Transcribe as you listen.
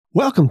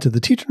Welcome to the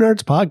Teacher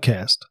Nerds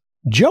Podcast.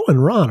 Joe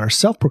and Ron are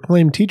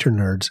self-proclaimed teacher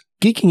nerds,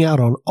 geeking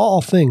out on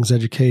all things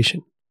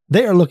education.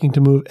 They are looking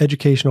to move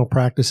educational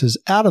practices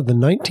out of the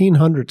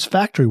 1900s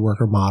factory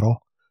worker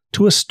model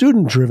to a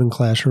student-driven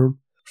classroom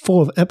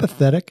full of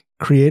empathetic,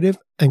 creative,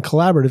 and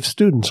collaborative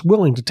students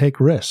willing to take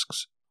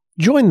risks.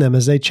 Join them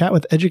as they chat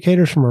with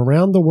educators from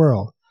around the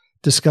world,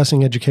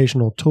 discussing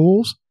educational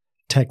tools,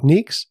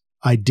 techniques,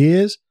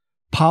 ideas,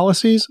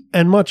 policies,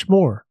 and much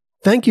more.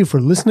 Thank you for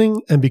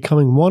listening and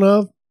becoming one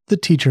of the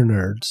Teacher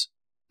Nerds.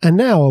 And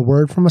now a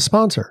word from a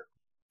sponsor.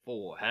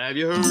 Oh, have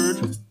you heard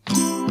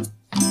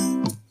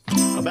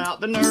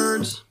about the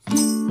nerds?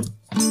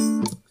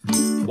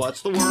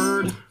 What's the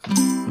word?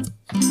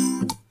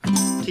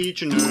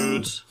 Teacher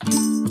Nerds.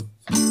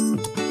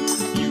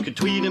 You can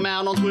tweet them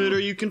out on Twitter,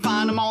 you can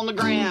find them on the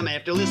gram.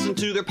 After listening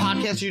to their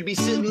podcast, you'd be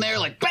sitting there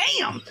like,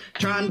 BAM!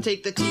 Trying to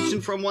take the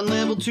teaching from one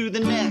level to the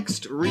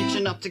next,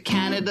 reaching up to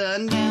Canada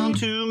and down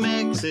to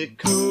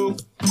Mexico.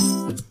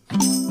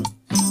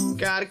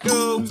 Gotta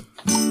go.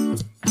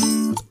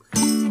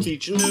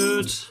 Teacher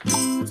Nerds.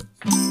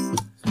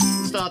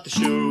 Start the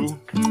show.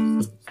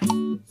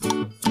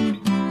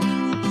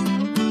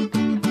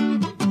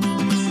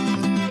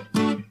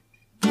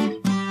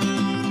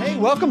 Hey,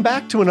 welcome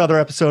back to another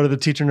episode of the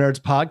Teacher Nerds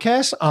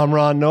Podcast. I'm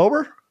Ron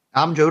Nober.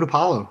 I'm Joe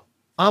DiPaolo.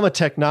 I'm a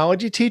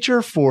technology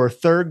teacher for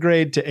 3rd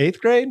grade to 8th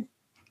grade.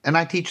 And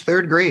I teach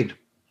 3rd grade.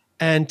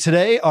 And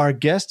today our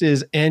guest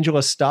is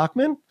Angela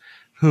Stockman,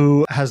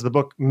 who has the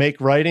book Make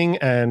Writing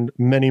and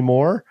many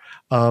more.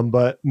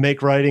 But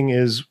Make Writing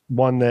is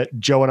one that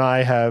Joe and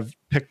I have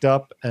picked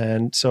up.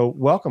 And so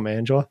welcome,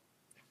 Angela.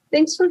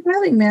 Thanks for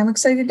having me. I'm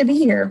excited to be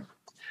here.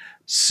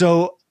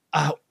 So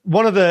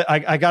one of the,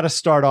 I got to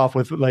start off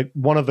with like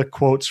one of the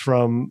quotes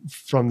from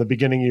the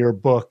beginning of your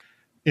book.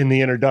 In the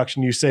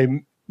introduction, you say,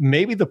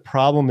 maybe the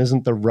problem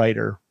isn't the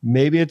writer.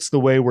 Maybe it's the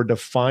way we're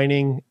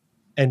defining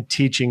and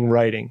teaching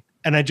writing.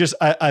 And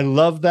I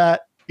love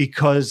that.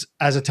 Because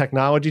as a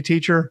technology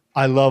teacher,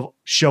 I love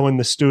showing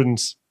the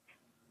students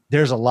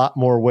there's a lot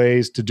more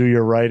ways to do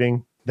your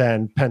writing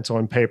than pencil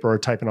and paper or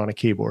typing on a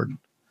keyboard.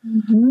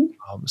 Mm-hmm.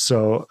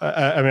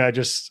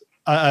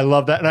 I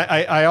love that. And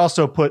I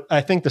also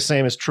I think the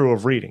same is true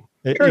of reading.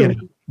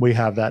 We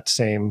have that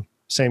same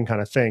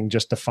kind of thing,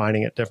 just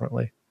defining it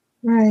differently.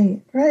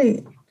 Right.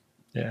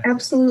 Yeah.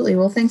 Absolutely.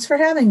 Well, thanks for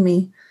having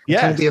me. Yeah.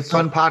 It's going to be a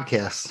fun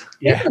podcast.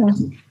 Yeah.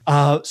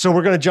 So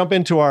we're going to jump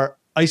into our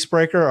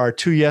icebreaker, our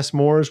 2 yes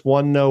mores,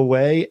 1 no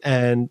way.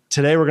 And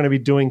today we're going to be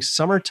doing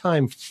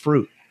summertime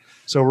fruit.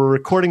 So we're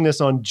recording this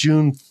on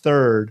June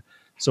 3rd.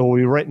 So we'll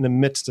be right in the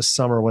midst of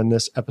summer when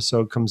this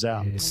episode comes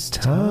out. It's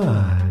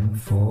time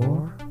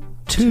for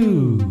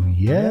 2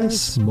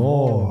 yes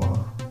more,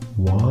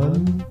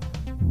 1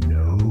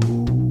 no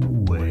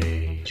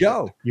way.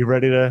 Joe, you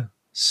ready to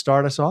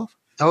start us off?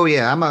 Oh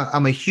yeah,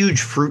 I'm a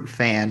huge fruit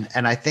fan,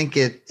 and I think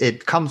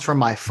it comes from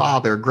my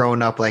father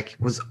growing up. Like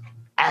was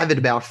avid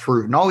about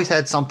fruit and always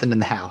had something in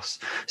the house.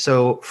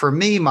 So for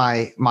me,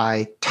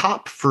 my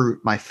top fruit,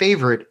 my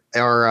favorite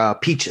are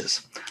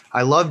peaches.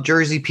 I love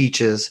Jersey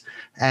peaches,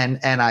 and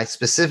I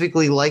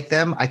specifically like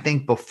them, I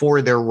think,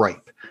 before they're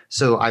ripe.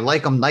 So I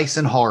like them nice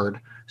and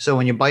hard. So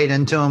when you bite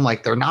into them,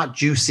 like they're not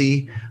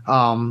juicy.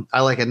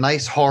 I like a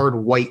nice hard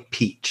white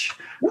peach.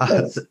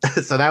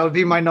 So that would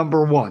be my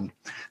number 1.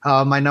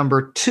 My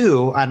number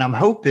 2, and I'm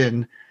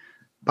hoping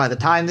by the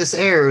time this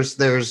airs,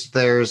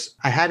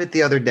 I had it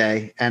the other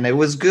day and it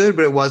was good,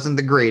 but it wasn't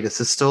the greatest.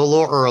 It's still a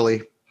little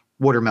early.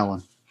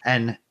 Watermelon.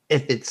 And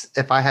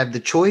if I have the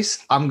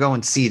choice, I'm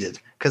going seeded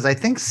because I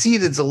think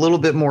seeded's a little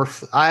bit more.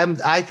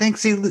 I think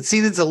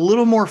seeded's a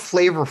little more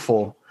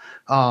flavorful.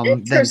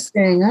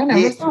 Interesting. I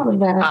never thought of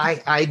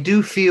that. I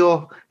do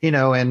feel,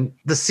 and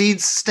the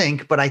seeds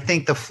stink, but I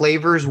think the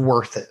flavor's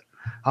worth it.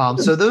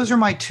 So those are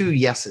my 2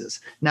 yeses.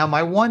 Now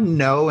my 1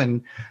 no,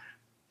 and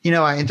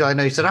I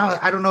know you said,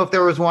 I don't know if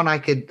there was one I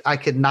could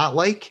not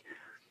like.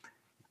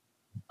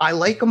 I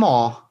like them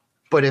all,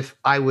 but if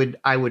I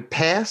would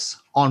pass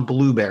on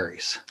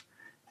blueberries.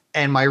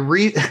 And my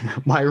reason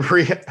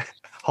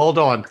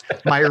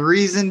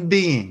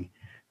being,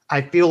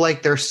 I feel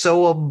like they're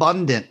so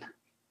abundant.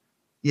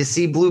 You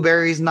see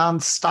blueberries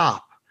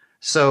nonstop.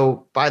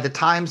 So by the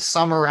time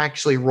summer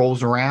actually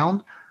rolls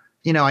around,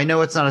 I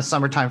know it's not a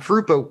summertime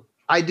fruit, but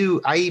I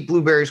eat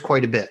blueberries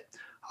quite a bit.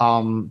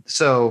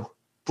 So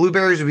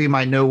blueberries would be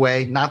my no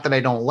way. Not that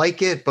I don't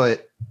like it,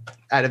 but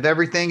out of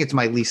everything, it's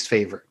my least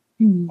favorite.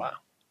 Wow.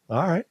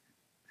 All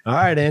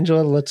right,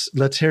 Angela,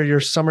 let's hear your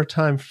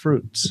summertime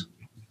fruits.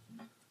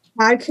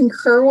 I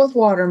concur with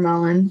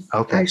watermelon.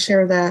 Okay. I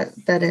share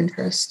that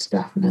interest,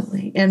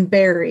 definitely. And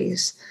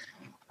berries.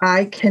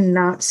 I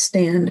cannot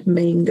stand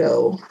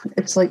mango.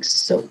 It's like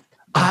soap.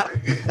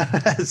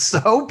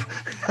 Soap?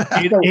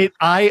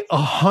 I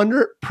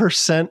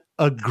 100%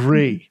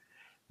 agree.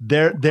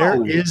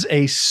 There is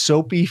a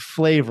soapy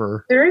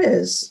flavor. There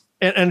is.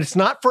 And it's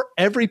not for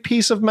every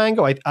piece of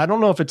mango. I don't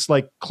know if it's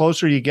like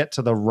closer you get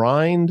to the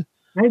rind.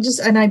 I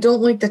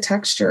don't like the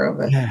texture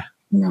of it. Yeah.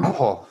 No.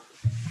 Oh.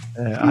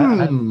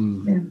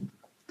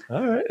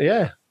 All right.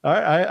 Yeah.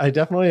 I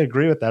definitely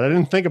agree with that. I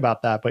didn't think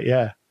about that, but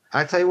yeah.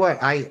 I tell you what,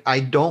 I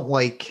don't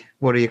like,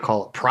 what do you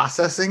call it?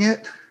 Processing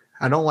it.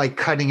 I don't like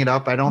cutting it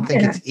up. I don't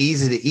think it's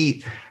easy to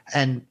eat.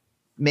 And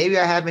maybe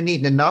I haven't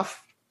eaten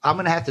enough. I'm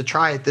going to have to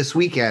try it this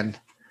weekend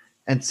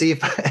and see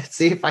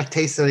if I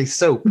taste any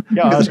soap.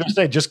 Yeah, I was going to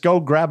say, just go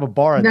grab a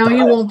bar. Now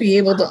you won't be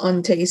able to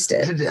untaste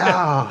it.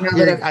 Now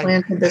that I've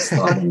planted this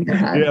thought in your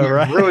head. Yeah,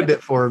 right. Ruined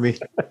it for me.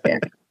 Yeah.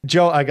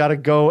 Joe, I got to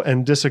go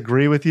and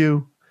disagree with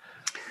you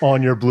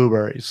on your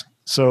blueberries.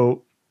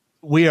 So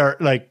we are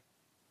like,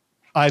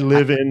 I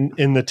live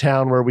in the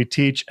town where we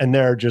teach, and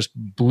there are just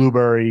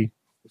blueberry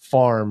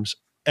farms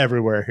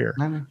everywhere here.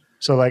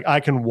 So like I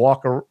can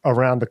walk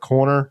around the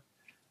corner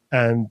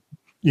and,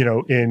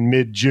 in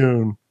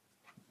mid-June,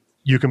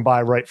 you can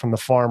buy right from the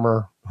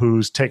farmer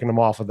who's taking them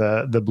off of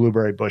the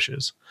blueberry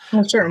bushes.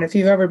 Well, sure. And if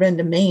you've ever been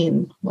to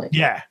Maine,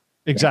 yeah,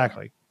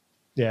 exactly.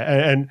 Yeah.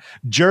 And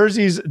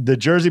the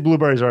Jersey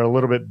blueberries are a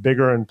little bit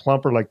bigger and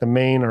plumper. Like the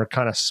Maine are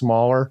kind of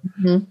smaller,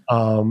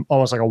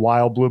 almost like a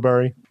wild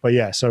blueberry. But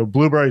yeah, so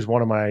blueberry is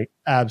one of my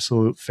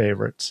absolute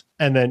favorites.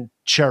 And then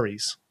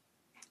cherries.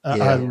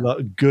 I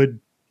love good.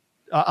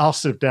 I'll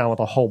sit down with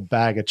a whole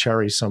bag of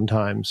cherries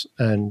sometimes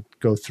and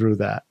go through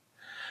that.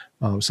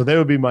 So they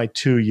would be my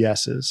two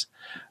yeses.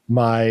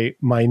 My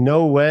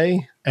no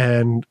way,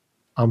 and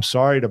I'm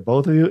sorry to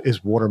both of you,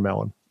 is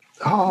watermelon.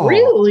 Oh,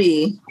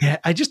 really? Yeah,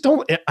 I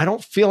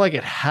don't feel like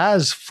it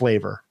has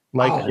flavor.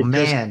 Like,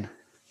 man.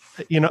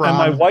 And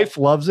my wife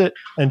loves it,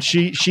 and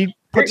she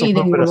puts a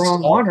little bit of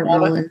salt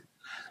watermelon.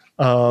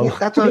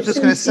 That's what I was just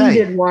going to say.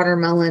 Seeded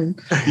watermelon.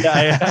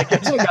 Yeah, I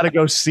guess I got to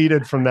go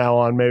seeded from now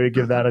on. Maybe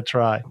give that a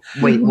try.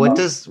 Wait, what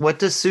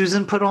does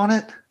Susan put on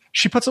it?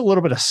 She puts a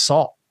little bit of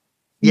salt.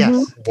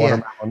 Yes,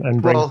 watermelon,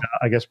 and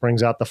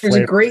brings out the flavor.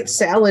 There's a great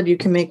salad you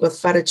can make with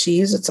feta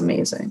cheese. It's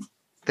amazing.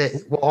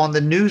 On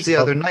the news the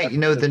other night,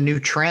 the new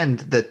trend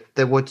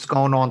that what's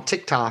going on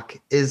TikTok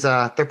is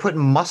they're putting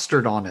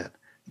mustard on it.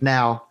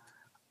 Now,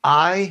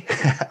 I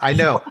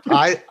know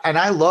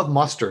I love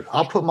mustard.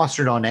 I'll put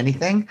mustard on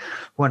anything.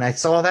 When I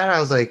saw that, I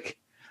was like,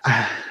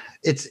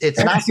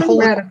 it's not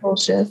pulling. Radical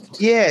shift.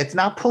 Yeah, it's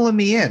not pulling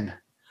me in.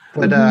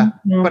 But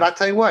but I'll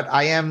tell you what,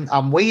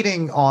 I'm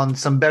waiting on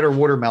some better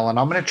watermelon.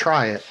 I'm gonna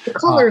try it. The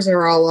colors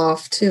are all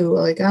off too.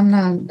 Like I'm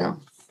not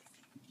no.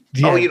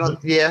 Yeah. Oh, you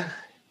don't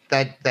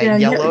that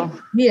yellow?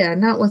 Yeah,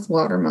 not with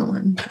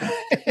watermelon.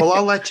 Well,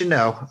 I'll let you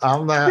know.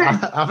 I'm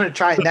gonna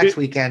try it next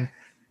weekend.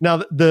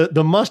 Now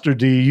the mustard,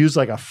 do you use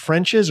like a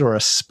French's or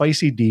a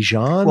spicy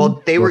Dijon?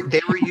 Well, they were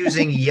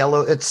using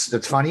yellow. It's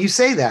funny you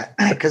say that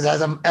because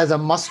as a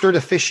mustard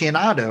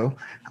aficionado,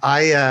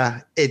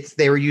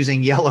 they were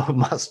using yellow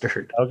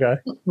mustard. Okay.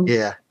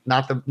 Yeah,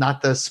 not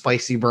the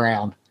spicy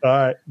brown. All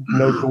right.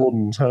 No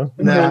Goldens, huh?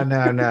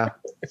 No.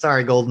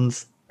 Sorry,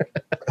 Goldens.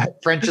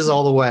 French's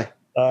all the way.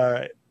 All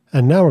right.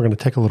 And now we're going to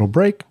take a little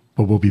break,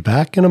 but we'll be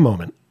back in a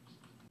moment.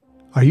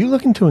 Are you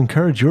looking to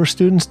encourage your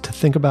students to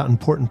think about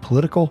important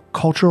political,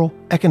 cultural,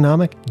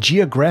 economic,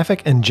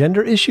 geographic, and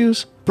gender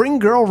issues? Bring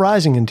Girl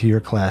Rising into your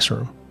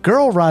classroom.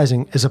 Girl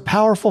Rising is a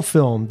powerful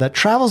film that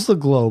travels the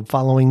globe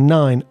following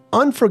 9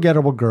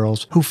 unforgettable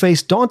girls who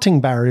face daunting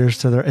barriers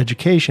to their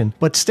education,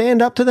 but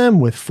stand up to them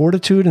with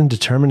fortitude and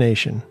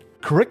determination.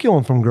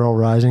 Curriculum from Girl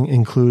Rising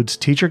includes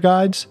teacher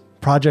guides,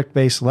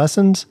 project-based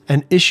lessons,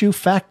 and issue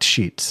fact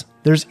sheets.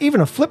 There's even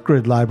a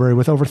Flipgrid library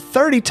with over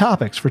 30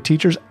 topics for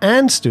teachers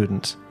and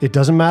students. It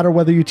doesn't matter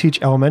whether you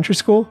teach elementary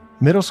school,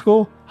 middle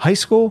school, high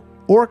school,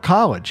 or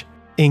college.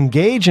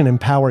 Engage and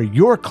empower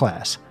your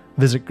class.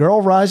 Visit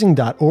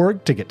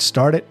girlrising.org to get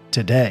started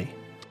today.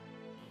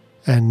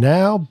 And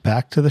now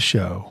back to the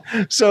show.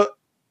 So,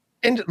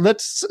 and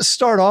let's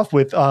start off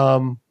with,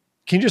 can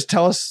you just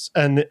tell us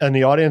and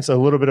the audience a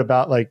little bit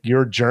about like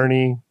your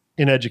journey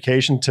in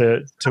education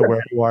to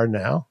where you are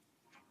now?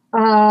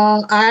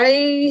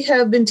 I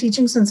have been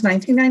teaching since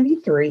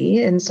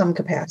 1993 in some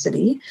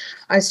capacity.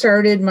 I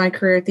started my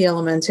career at the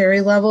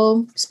elementary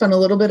level, spent a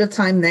little bit of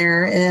time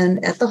there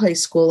and at the high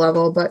school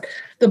level, but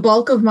the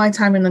bulk of my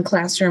time in the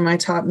classroom, I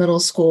taught middle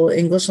school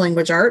English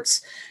language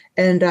arts,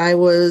 and I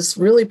was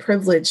really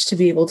privileged to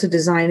be able to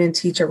design and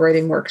teach a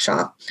writing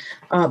workshop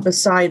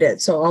beside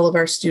it. So all of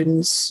our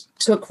students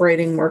took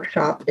writing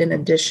workshop in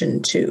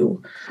addition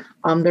to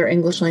their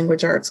English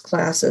language arts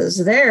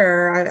classes.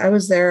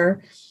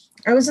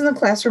 I was in the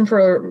classroom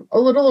for a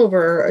little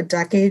over a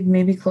decade,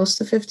 maybe close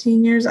to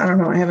 15 years. I don't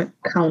know. I haven't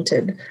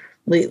counted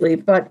lately,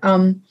 but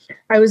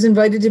I was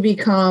invited to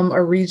become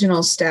a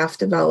regional staff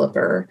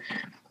developer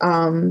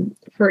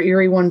for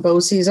Erie One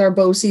BOCES. Our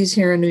BOCES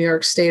here in New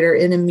York State are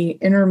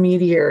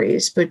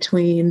intermediaries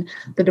between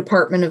the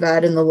Department of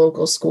Ed and the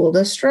local school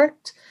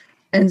district.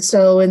 And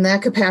so in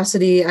that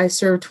capacity, I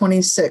served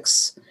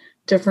 26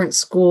 different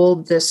school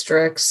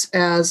districts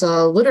as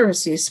a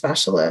literacy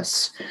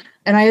specialist.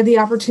 And I had the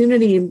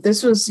opportunity,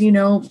 this was,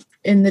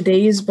 in the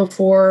days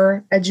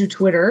before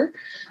EduTwitter.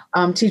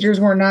 Teachers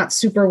were not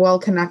super well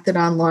connected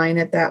online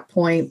at that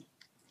point.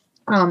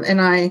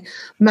 And I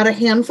met a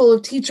handful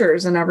of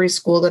teachers in every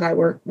school that I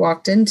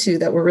walked into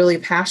that were really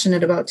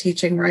passionate about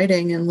teaching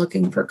writing and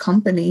looking for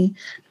company.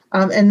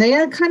 And they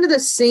had kind of the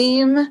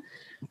same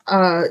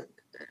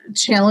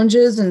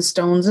challenges and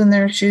stones in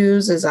their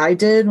shoes as I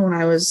did when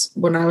I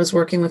was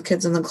working with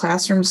kids in the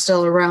classroom,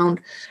 still around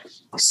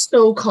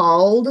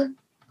so-called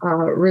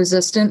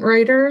resistant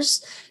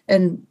writers.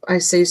 And I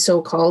say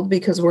so-called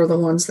because we're the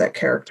ones that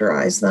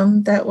characterize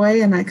them that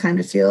way. And I kind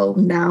of feel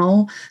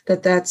now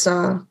that that's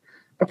a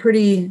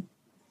pretty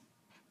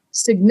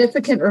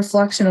significant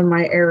reflection of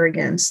my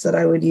arrogance that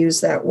I would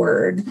use that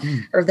word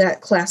or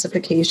that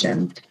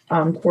classification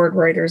toward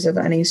writers of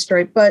any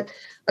stripe. But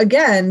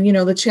again,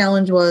 the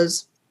challenge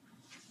was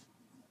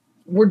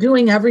we're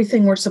doing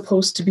everything we're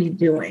supposed to be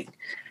doing,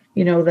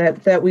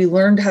 that we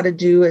learned how to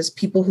do as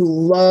people who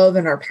love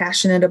and are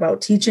passionate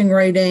about teaching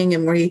writing.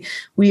 And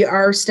we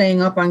are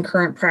staying up on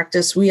current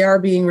practice. We are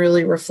being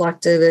really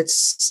reflective. It's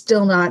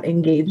still not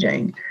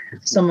engaging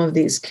some of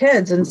these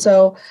kids. And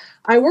so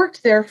I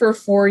worked there for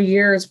 4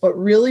 years, but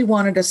really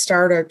wanted to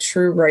start a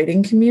true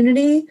writing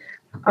community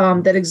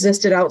that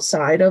existed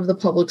outside of the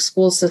public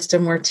school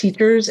system, where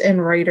teachers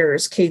and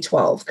writers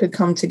K-12 could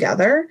come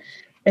together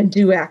and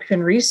do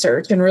action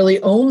research and really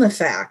own the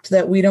fact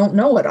that we don't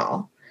know it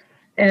all.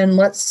 And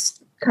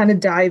let's kind of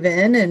dive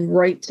in and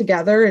write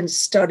together and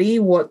study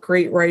what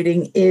great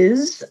writing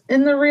is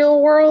in the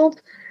real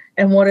world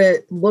and what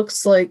it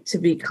looks like to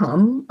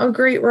become a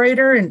great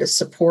writer and to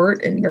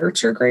support and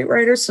nurture great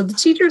writers. So the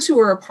teachers who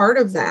were a part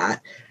of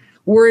that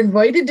were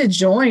invited to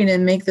join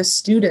and make the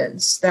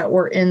students that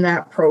were in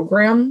that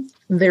program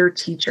their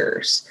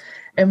teachers.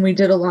 And we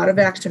did a lot of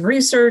action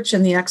research,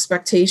 and the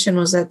expectation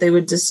was that they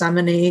would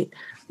disseminate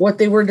what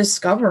they were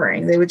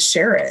discovering. They would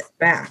share it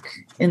back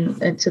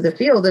into the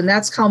field. And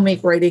that's how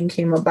Make Writing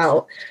came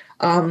about.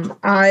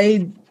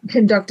 I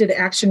conducted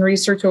action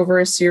research over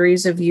a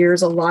series of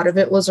years. A lot of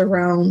it was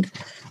around,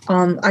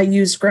 I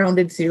used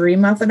grounded theory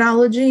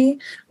methodology,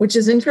 which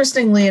is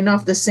interestingly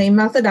enough the same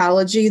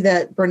methodology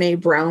that Brene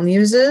Brown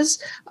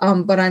uses,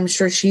 but I'm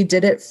sure she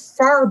did it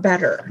far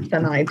better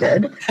than I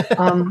did.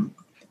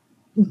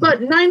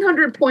 But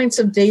 900 points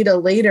of data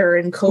later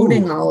and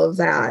coding all of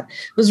that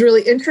was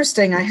really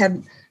interesting. I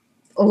had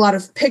a lot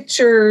of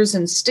pictures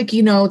and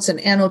sticky notes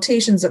and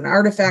annotations and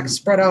artifacts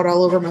spread out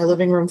all over my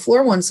living room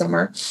floor one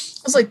summer.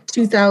 It was like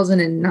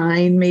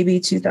 2009, maybe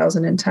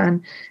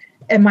 2010.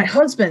 And my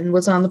husband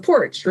was on the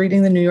porch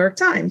reading the New York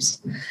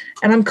Times.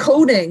 And I'm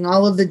coding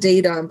all of the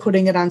data. I'm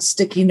putting it on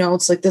sticky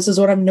notes. Like, this is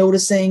what I'm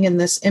noticing in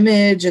this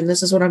image, and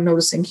this is what I'm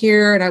noticing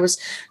here. And I was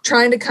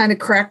trying to kind of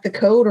crack the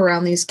code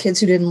around these kids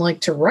who didn't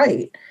like to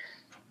write.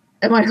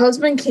 And my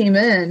husband came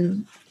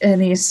in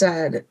and he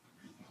said,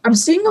 I'm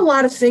seeing a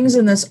lot of things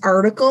in this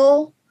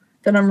article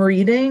that I'm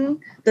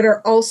reading that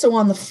are also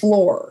on the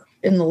floor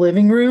in the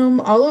living room.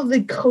 All of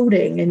the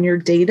coding and your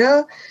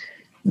data,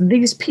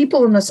 these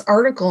people in this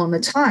article in the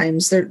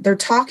Times, they're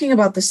talking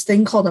about this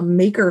thing called a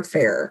Maker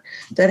Faire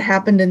that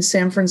happened in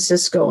San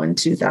Francisco in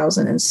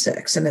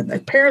 2006. And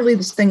apparently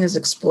this thing is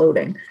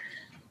exploding.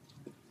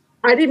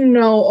 I didn't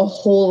know a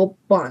whole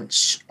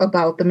bunch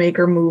about the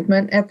maker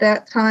movement at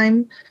that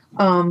time.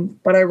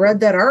 But I read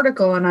that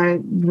article and I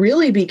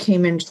really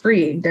became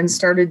intrigued and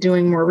started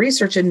doing more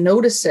research and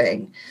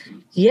noticing,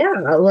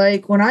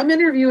 like when I'm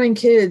interviewing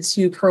kids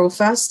who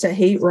profess to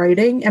hate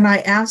writing and I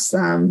ask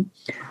them,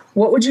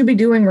 what would you be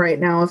doing right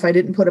now if I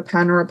didn't put a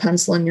pen or a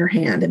pencil in your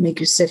hand and make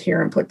you sit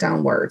here and put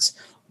down words?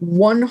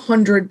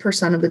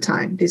 100% of the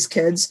time, these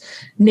kids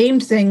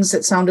named things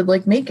that sounded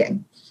like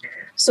making.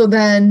 So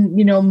then,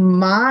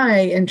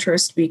 my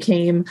interest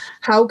became,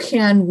 how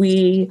can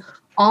we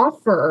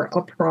offer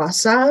a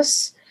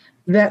process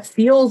that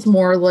feels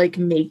more like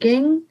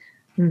making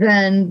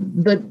than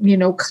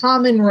the,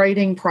 common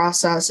writing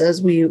process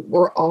as we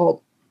were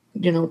all,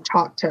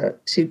 taught to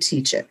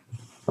teach it.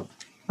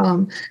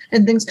 And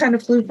things kind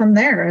of flew from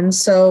there. And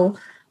so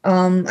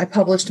I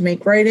published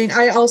Make Writing.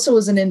 I also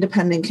was an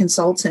independent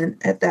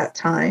consultant at that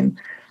time.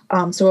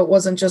 So it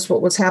wasn't just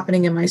what was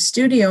happening in my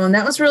studio. And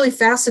that was really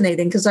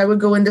fascinating because I would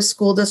go into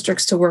school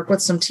districts to work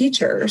with some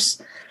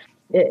teachers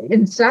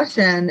in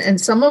session, and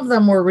some of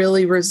them were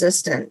really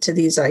resistant to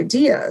these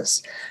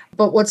ideas.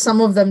 But what some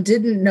of them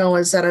didn't know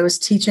is that I was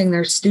teaching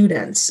their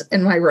students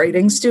in my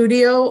writing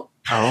studio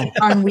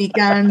on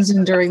weekends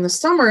and during the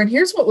summer. And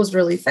here's what was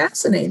really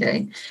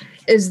fascinating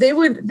is they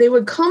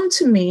would come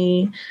to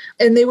me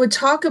and they would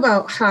talk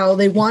about how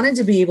they wanted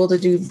to be able to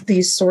do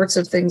these sorts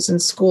of things in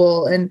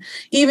school. And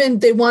even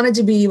they wanted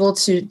to be able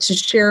to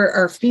share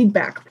our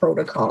feedback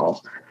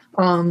protocol.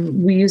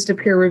 We used a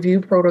peer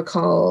review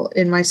protocol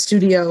in my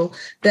studio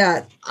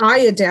that I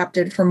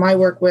adapted from my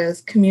work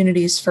with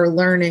Communities for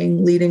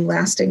Learning, Leading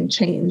Lasting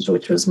Change,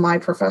 which was my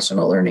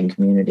professional learning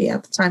community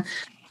at the time.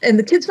 And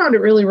the kids found it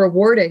really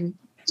rewarding.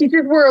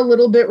 Teachers were a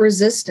little bit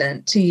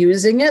resistant to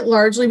using it,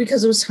 largely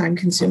because it was time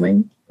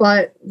consuming.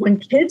 But when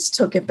kids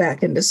took it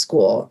back into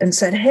school and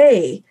said,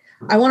 hey,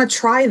 I want to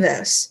try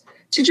this,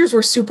 teachers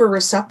were super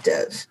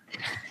receptive.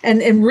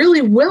 And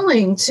really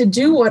willing to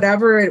do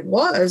whatever it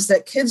was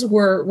that kids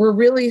were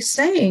really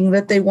saying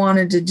that they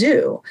wanted to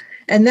do.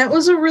 And that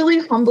was a really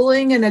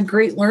humbling and a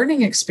great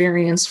learning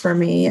experience for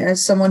me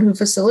as someone who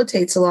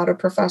facilitates a lot of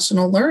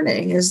professional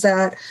learning, is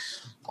that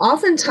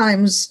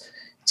oftentimes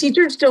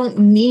teachers don't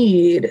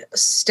need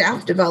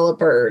staff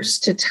developers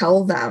to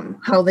tell them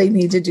how they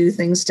need to do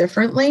things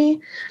differently.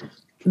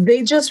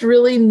 They just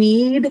really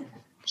need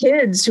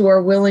kids who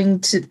are willing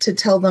to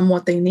tell them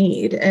what they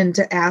need and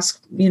to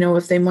ask,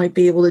 if they might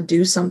be able to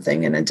do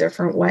something in a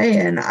different way.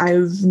 And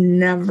I've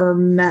never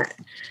met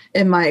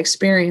in my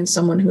experience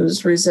someone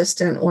who's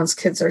resistant once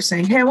kids are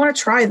saying, hey, I want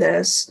to try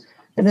this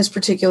in this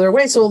particular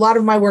way. So a lot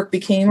of my work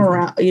became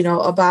around,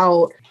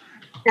 about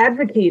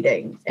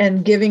advocating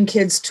and giving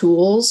kids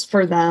tools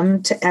for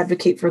them to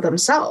advocate for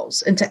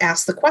themselves and to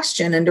ask the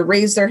question and to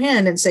raise their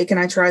hand and say, can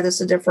I try this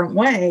a different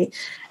way,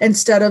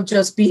 instead of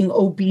just being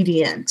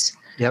obedient.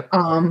 Yep.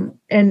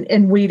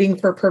 And waiting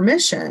for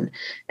permission.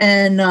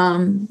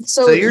 And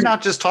so you're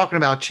not just talking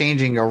about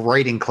changing a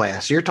writing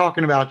class. You're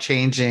talking about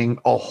changing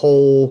a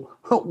whole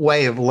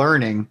way of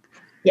learning.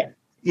 Yeah.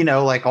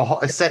 Like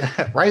a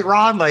set, right,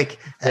 Ron? Like,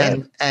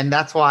 and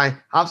that's why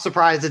I'm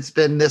surprised it's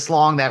been this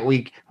long that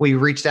we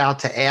reached out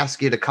to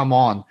ask you to come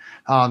on.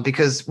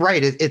 Because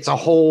it's a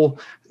whole,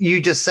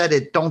 you just said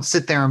it, don't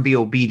sit there and be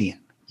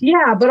obedient.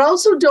 Yeah, but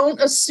also don't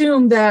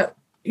assume that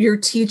your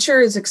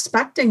teacher is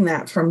expecting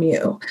that from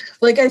you.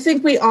 Like, I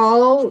think we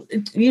all,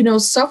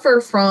 suffer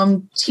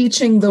from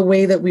teaching the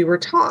way that we were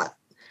taught.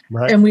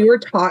 Right. And we were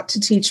taught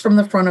to teach from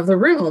the front of the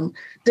room.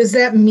 Does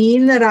that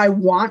mean that I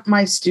want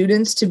my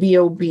students to be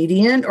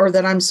obedient or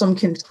that I'm some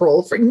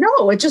control freak?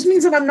 No, it just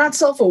means that I'm not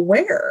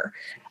self-aware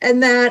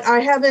and that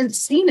I haven't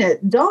seen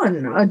it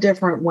done a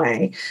different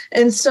way.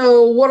 And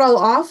so what I'll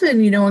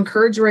often,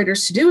 encourage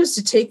writers to do is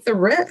to take the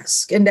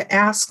risk and to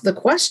ask the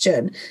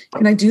question,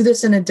 can I do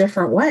this in a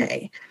different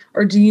way?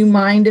 Or do you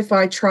mind if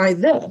I try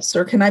this?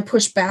 Or can I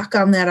push back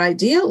on that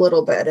idea a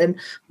little bit? And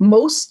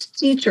most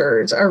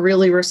teachers are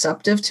really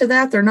receptive to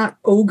that. They're not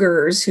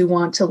ogres who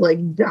want to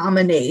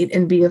dominate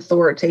and be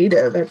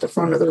authoritative at the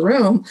front of the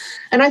room.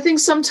 And I think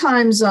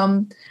sometimes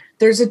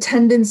there's a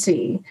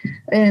tendency,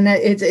 and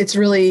it's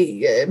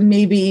really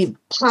maybe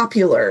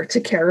popular to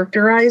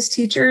characterize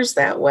teachers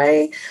that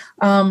way,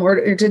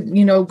 or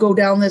to, go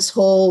down this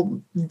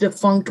whole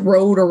defunct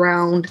road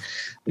around,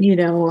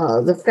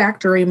 the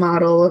factory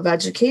model of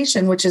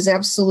education, which is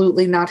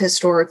absolutely not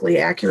historically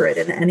accurate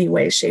in any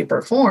way, shape,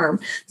 or form.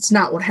 It's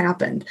not what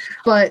happened.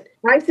 But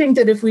I think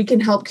that if we can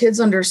help kids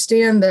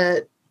understand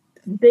that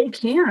they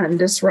can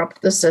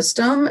disrupt the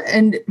system,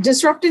 and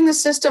disrupting the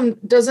system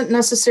doesn't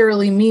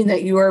necessarily mean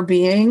that you are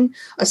being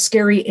a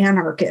scary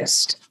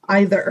anarchist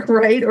either,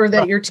 right? Or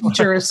that your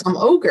teacher is some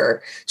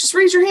ogre. Just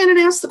raise your hand and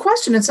ask the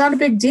question. It's not a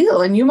big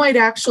deal. And you might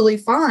actually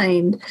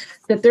find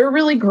that they're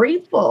really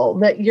grateful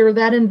that you're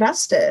that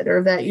invested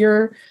or that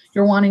you're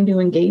wanting to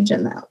engage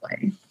in that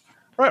way.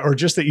 Right. Or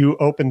just that you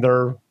opened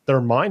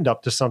their mind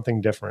up to something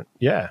different.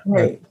 Yeah.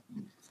 Right.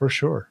 For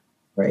sure.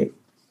 Right.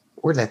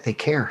 Or that they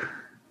care.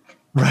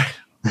 Right.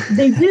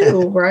 They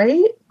do,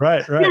 right?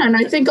 Right. Yeah, and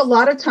I think a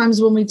lot of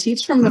times when we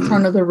teach from the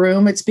front of the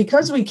room, it's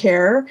because we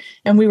care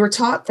and we were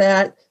taught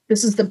that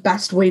this is the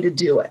best way to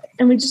do it.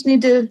 And we just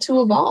need to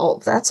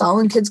evolve. That's all.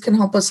 And kids can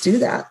help us do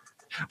that.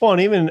 Well,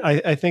 and even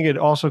I think it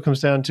also comes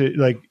down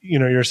to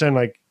you're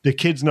saying the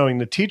kids knowing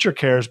the teacher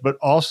cares, but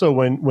also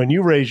when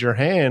you raise your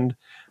hand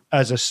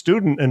as a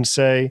student and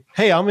say,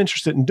 hey, I'm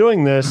interested in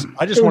doing this.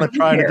 I just want to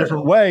try it a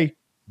different way.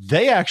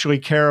 They actually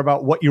care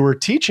about what you were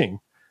teaching.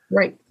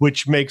 Right.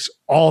 Which makes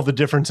all the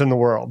difference in the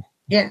world.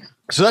 Yeah.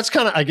 So that's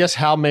kind of, I guess,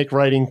 how Make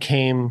Writing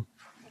came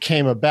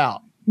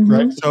about. Mm-hmm.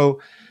 Right.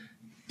 So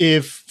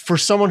if for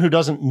someone who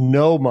doesn't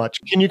know much,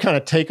 can you kind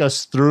of take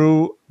us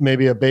through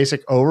maybe a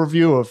basic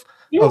overview of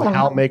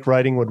how Make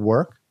Writing would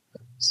work?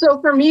 So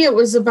for me, it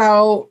was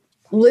about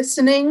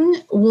listening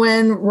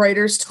when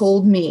writers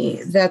told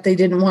me that they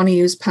didn't want to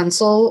use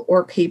pencil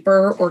or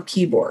paper or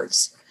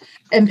keyboards,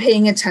 and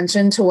paying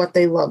attention to what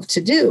they love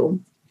to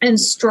do. And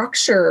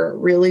structure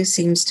really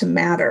seems to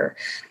matter.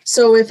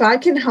 So if I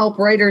can help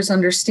writers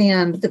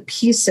understand the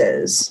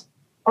pieces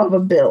of a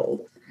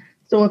build.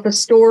 So if a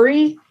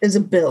story is a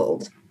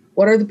build,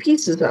 what are the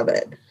pieces of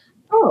it?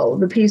 Oh,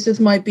 the pieces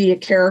might be a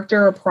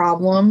character, a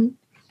problem,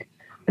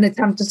 an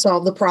attempt to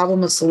solve the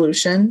problem, a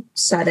solution,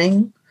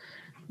 setting.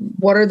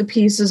 What are the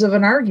pieces of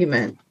an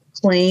argument?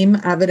 Claim,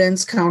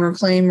 evidence,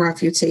 counterclaim,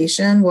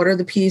 refutation. What are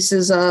the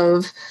pieces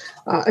of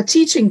a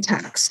teaching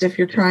text if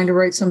you're trying to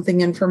write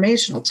something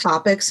informational?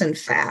 Topics and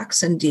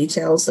facts and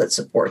details that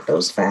support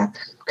those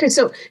facts. Okay,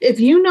 so if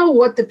you know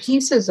what the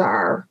pieces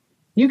are,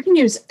 you can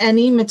use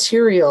any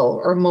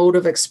material or mode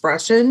of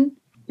expression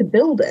to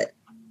build it.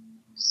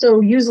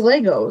 So use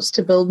Legos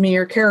to build me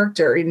your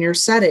character and your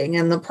setting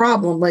and the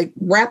problem,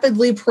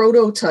 rapidly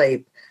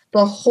prototype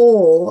the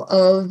whole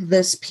of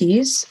this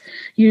piece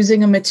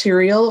using a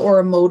material or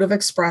a mode of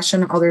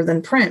expression other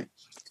than print.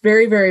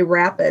 Very, very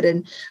rapid.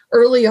 And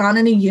early on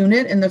in a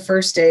unit in the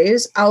first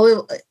days,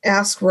 I'll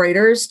ask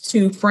writers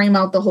to frame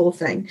out the whole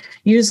thing.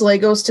 Use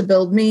Legos to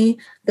build me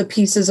the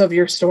pieces of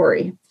your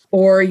story,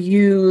 or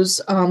use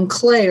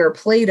clay or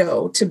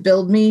Play-Doh to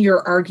build me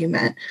your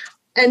argument,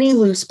 any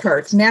loose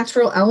parts,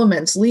 natural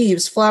elements,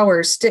 leaves,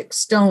 flowers, sticks,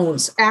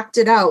 stones, act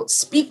it out,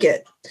 speak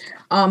it,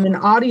 an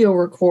audio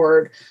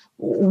record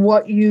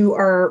what you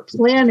are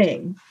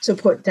planning to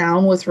put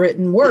down with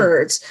written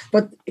words.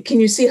 But can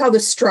you see how the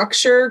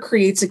structure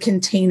creates a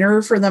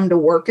container for them to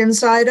work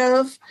inside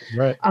of?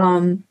 Right.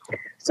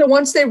 So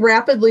once they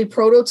rapidly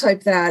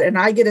prototype that, and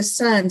I get a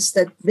sense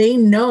that they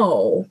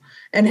know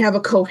and have a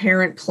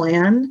coherent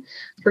plan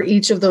for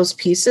each of those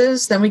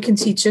pieces, then we can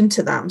teach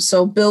into them.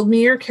 So build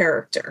me your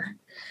character.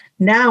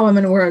 Now we're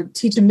going to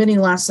teach a mini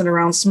lesson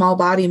around small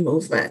body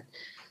movement.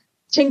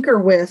 Tinker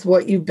with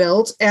what you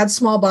built, add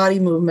small body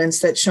movements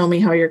that show me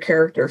how your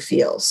character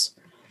feels.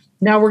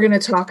 Now we're going to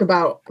talk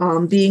about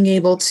being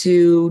able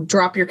to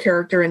drop your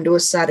character into a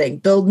setting,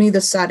 build me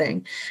the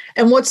setting.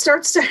 And what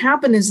starts to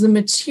happen is the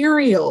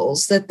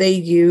materials that they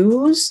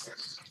use,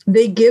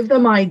 they give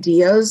them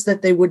ideas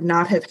that they would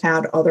not have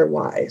had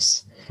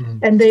otherwise. Mm-hmm.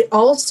 And they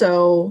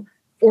also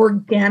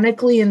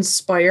organically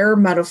inspire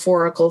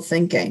metaphorical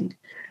thinking.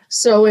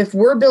 So if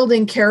we're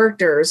building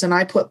characters and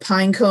I put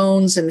pine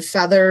cones and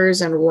feathers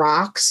and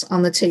rocks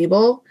on the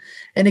table,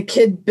 and a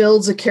kid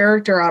builds a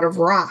character out of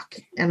rock,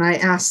 and I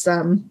ask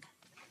them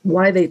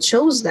why they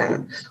chose that,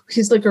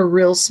 he's like a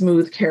real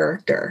smooth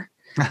character.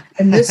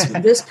 And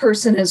this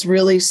person is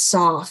really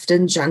soft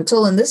and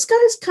gentle, and this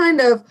guy's kind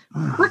of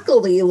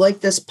prickly like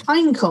this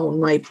pine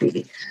cone might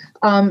be.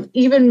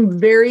 Even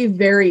very,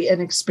 very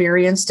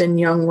inexperienced and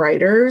young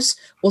writers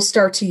will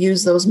start to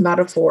use those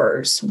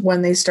metaphors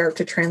when they start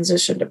to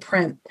transition to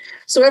print.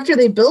 So after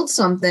they build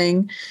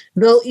something,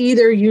 they'll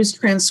either use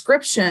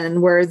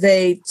transcription where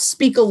they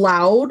speak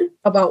aloud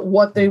about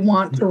what they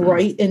want to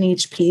write in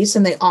each piece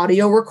and they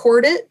audio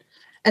record it.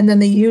 And then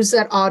they use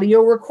that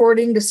audio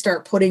recording to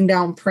start putting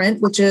down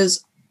print, which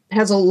has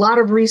a lot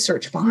of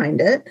research behind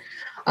it.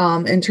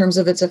 In terms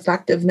of its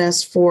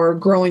effectiveness for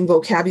growing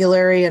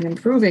vocabulary and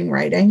improving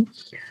writing.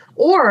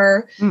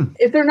 Or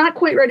if they're not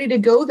quite ready to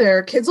go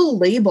there, kids will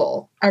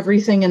label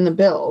everything in the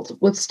build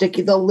with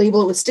they'll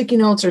label it with sticky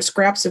notes or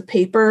scraps of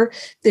paper.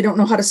 If they don't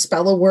know how to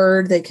spell a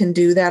word, they can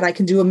do that. I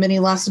can do a mini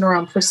lesson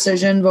around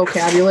precision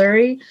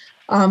vocabulary,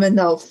 and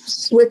they'll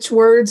switch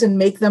words and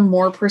make them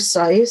more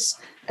precise.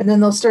 And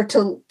then they'll start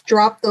to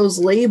drop those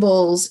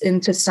labels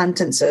into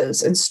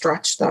sentences and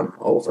stretch them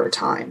over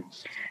time.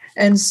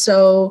 And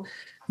so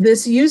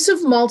this use of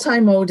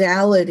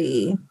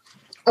multimodality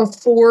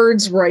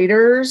affords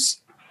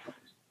writers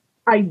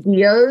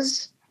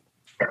ideas,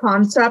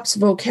 concepts,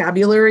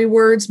 vocabulary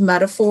words,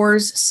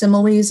 metaphors,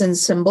 similes, and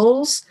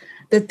symbols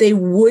that they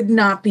would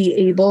not be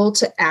able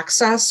to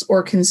access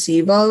or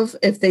conceive of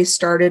if they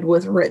started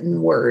with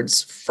written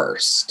words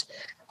first.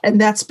 And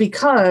that's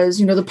because,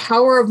 the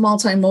power of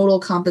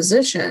multimodal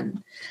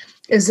composition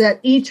is that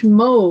each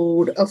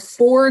mode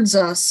affords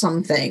us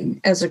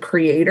something as a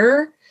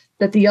creator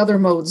that the other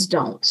modes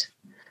don't.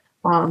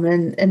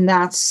 And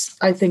that's,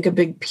 I think, a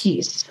big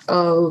piece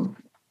of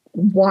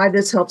why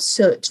this helps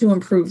to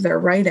improve their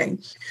writing.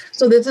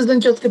 So this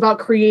isn't just about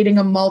creating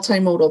a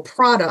multimodal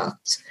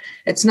product.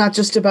 It's not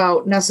just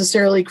about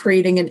necessarily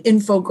creating an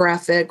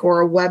infographic or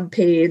a web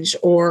page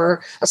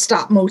or a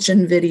stop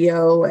motion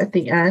video at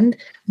the end.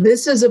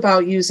 This is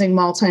about using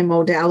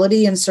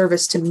multimodality in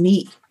service to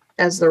me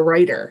as the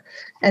writer.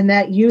 And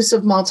that use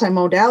of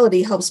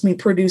multimodality helps me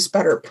produce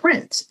better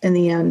print in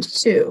the end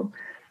too.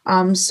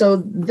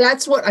 So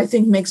that's what I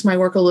think makes my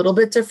work a little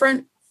bit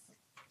different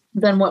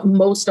than what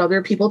most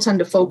other people tend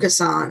to focus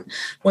on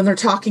when they're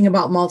talking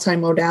about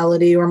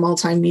multimodality or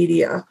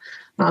multimedia.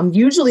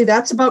 Usually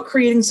that's about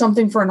creating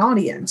something for an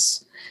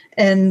audience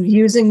and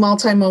using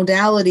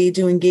multimodality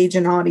to engage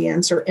an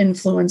audience or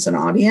influence an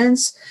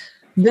audience.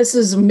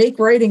 Make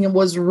Writing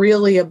was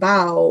really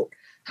about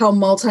how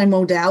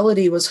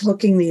multimodality was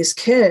hooking these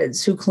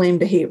kids who claimed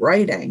to hate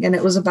writing. And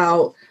it was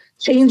about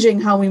changing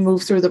how we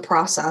move through the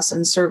process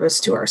in service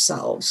to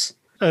ourselves.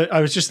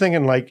 I was just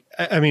thinking,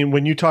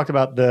 when you talked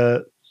about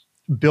the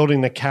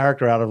building the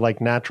character out of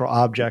natural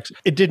objects,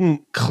 it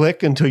didn't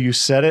click until you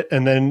said it.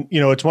 And then,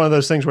 it's one of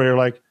those things where you're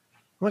like,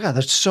 oh my God,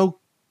 that's so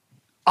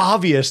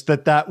obvious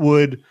that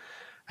would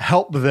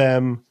help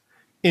them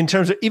in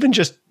terms of even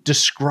just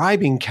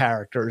describing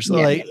characters,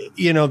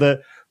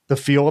 the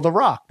feel of the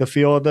rock, the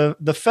feel of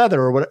the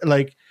feather or what,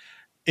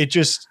 it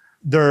just,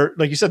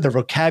 like you said, their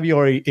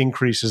vocabulary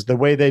increases, the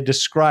way they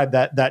describe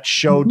that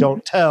show,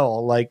 don't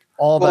tell,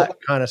 that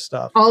kind of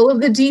stuff. All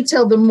of the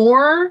detail, the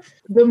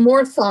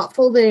more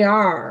thoughtful they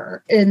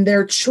are in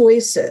their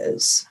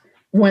choices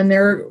when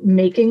they're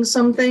making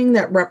something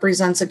that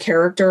represents a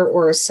character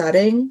or a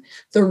setting,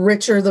 the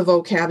richer the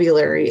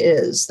vocabulary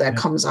is that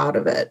comes out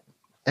of it.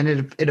 And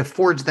it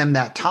affords them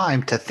that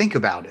time to think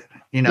about it.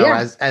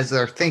 As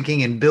they're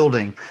thinking and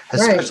building,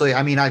 especially,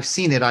 right. I've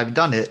seen it, I've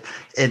done it.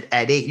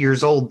 At 8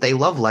 years old, they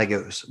love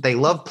Legos. They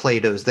love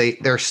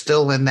Play-Dohs. They're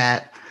still in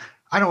that,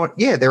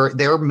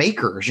 they're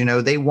makers,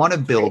 they want to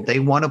build, they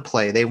want to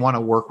play, they want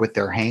to work with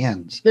their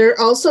hands. They're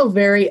also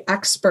very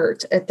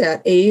expert at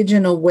that age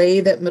in a way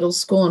that middle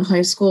school and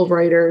high school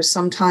writers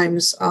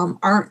sometimes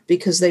aren't,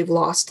 because they've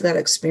lost that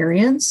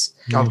experience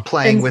of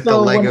playing and with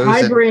so the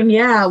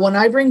Legos. When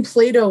I bring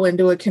Play-Doh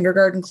into a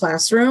kindergarten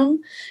classroom,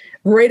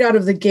 right out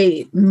of the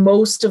gate,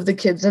 most of the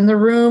kids in the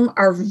room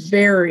are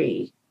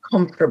very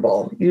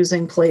comfortable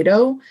using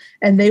Play-Doh,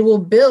 and they will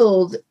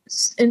build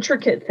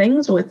intricate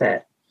things with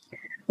it.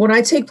 When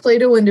I take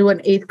Play-Doh into an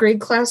 8th grade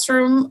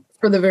classroom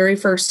for the very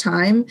first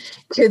time,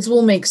 kids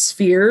will make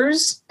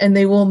spheres and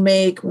they will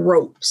make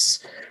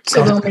ropes.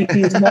 So they'll make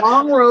these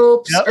long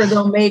ropes or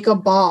they'll make a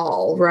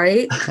ball,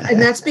 right? And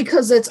that's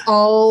because that's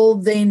all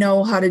they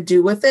know how to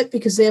do with it,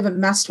 because they haven't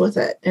messed with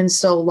it in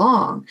so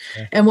long.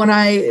 And when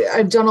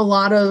I've done a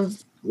lot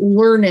of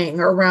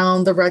learning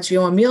around the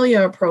Reggio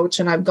Emilia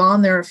approach, and I've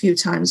gone there a few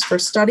times for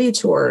study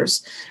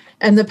tours,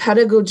 and the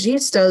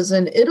pedagogistas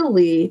in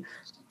Italy,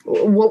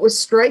 what was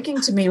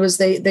striking to me was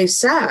they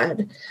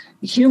said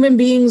human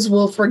beings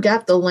will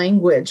forget the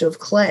language of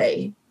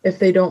clay if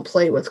they don't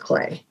play with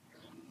clay.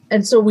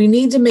 And so we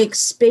need to make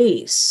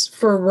space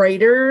for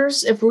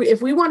writers. If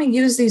we want to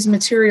use these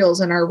materials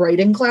in our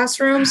writing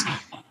classrooms,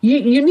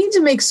 you need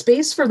to make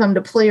space for them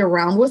to play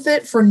around with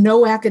it for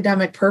no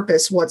academic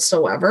purpose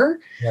whatsoever.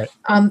 Right.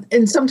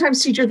 And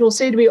sometimes teachers will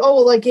say to me,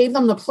 oh, well, I gave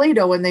them the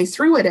Play-Doh and they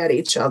threw it at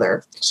each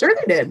other. Sure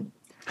they did.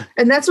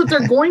 And that's what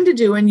they're going to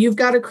do. And you've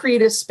got to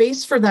create a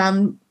space for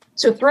them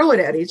to throw it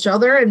at each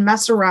other and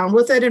mess around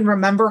with it and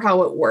remember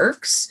how it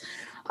works,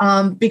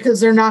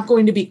 because they're not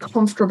going to be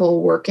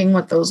comfortable working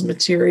with those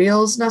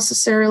materials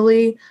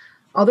necessarily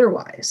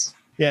otherwise.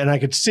 Yeah, and I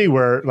could see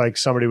where like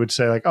somebody would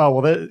say like,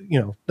 oh,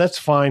 well, that's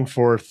fine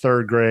for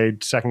 3rd grade,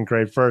 2nd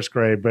grade, 1st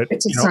grade, but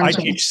I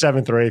teach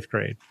 7th or 8th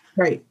grade.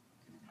 Right.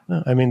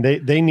 I mean,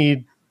 they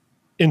need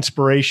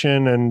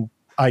inspiration and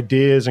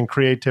ideas and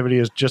creativity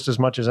is just as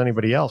much as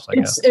anybody else, I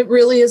guess. It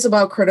really is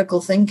about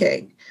critical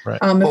thinking. Right.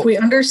 If we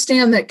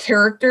understand that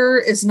character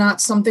is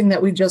not something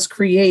that we just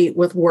create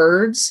with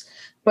words,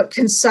 but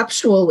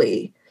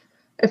conceptually,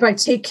 if I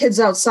take kids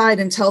outside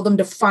and tell them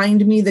to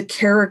find me the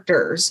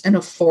characters in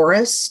a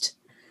forest,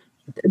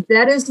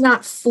 that is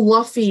not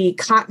fluffy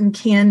cotton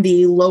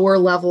candy, lower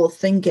level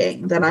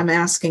thinking that I'm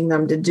asking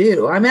them to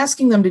do. I'm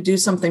asking them to do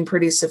something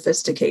pretty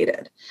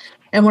sophisticated.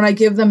 And when I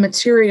give them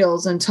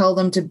materials and tell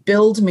them to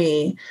build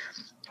me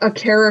a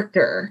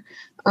character,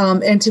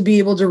 and to be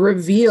able to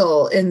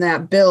reveal in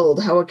that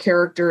build how a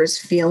character is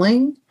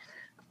feeling,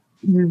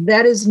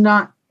 that is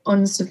not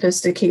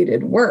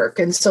unsophisticated work.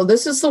 And so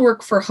this is the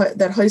work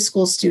that high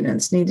school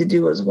students need to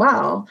do as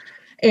well.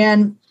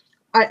 And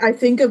I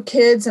think of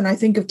kids and I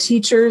think of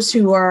teachers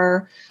who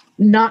are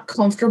not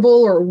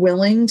comfortable or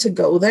willing to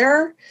go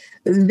there.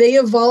 They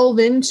evolve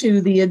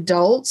into the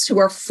adults who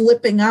are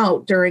flipping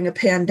out during a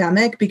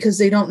pandemic because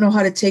they don't know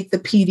how to take the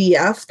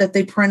PDF that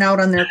they print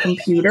out on their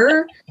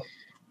computer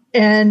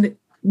and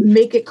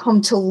make it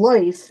come to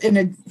life in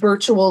a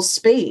virtual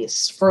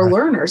space for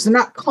learners. They're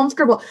not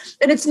comfortable.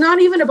 And it's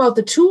not even about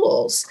the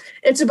tools.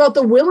 It's about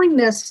the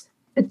willingness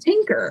to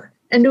tinker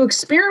and to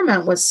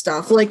experiment with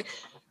stuff. Like,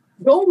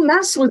 go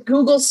mess with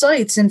Google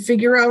Sites and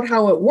figure out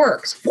how it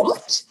works.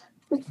 What?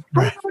 I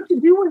don't know what to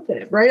do with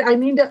it, right? I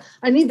need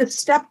the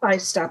step by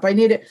step. I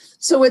need it.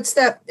 So it's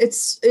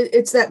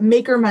that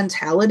maker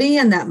mentality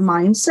and that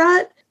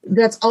mindset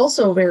that's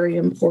also very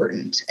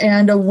important,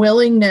 and a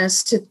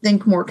willingness to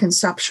think more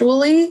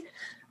conceptually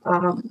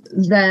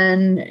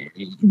than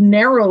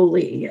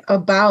narrowly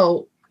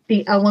about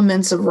the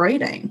elements of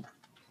writing.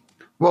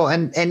 Well,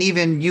 and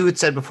even you had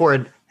said before,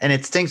 and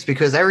it stinks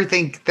because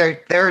everything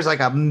there's like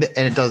and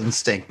it doesn't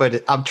stink,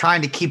 but I'm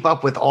trying to keep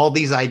up with all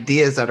these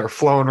ideas that are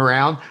flowing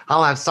around.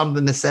 I'll have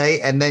something to say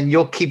and then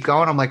you'll keep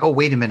going. I'm like, oh,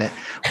 wait a minute.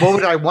 What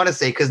would I want to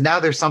say? Because now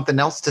there's something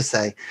else to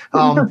say.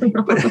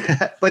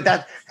 But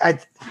that,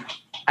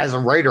 as a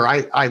writer,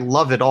 I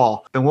love it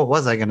all. And what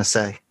was I going to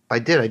say? If I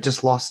did, I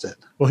just lost it.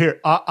 Well,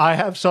 here, I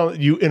have some,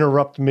 you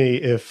interrupt me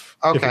if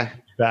it comes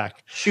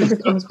back. If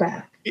it comes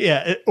back.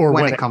 Yeah, or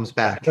when it comes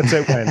back. That's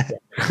it. When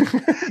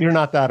you're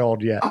not that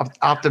old yet.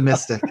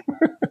 Optimistic.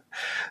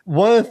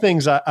 One of the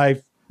things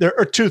there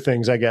are two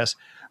things, I guess.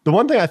 The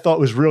one thing I thought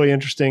was really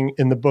interesting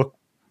in the book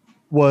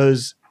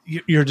was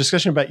your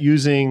discussion about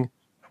using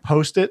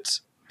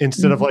Post-its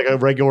instead of like a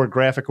regular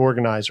graphic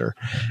organizer.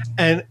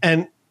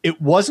 And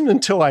it wasn't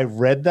until I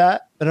read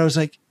that I was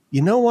like,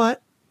 you know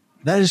what?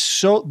 That is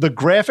so, the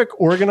graphic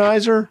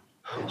organizer,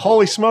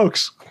 holy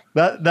smokes,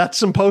 that's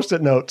some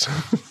Post-it notes.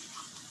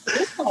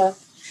 Yeah.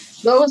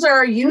 Those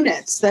are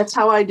units. That's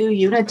how I do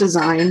unit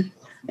design.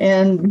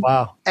 And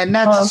wow. And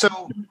that's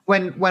so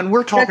when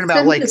we're talking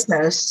about like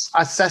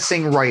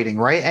assessing writing,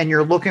 right? And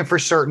you're looking for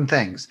certain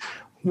things.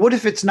 What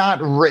if it's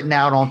not written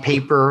out on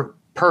paper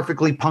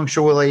perfectly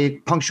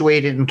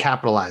punctuated and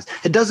capitalized.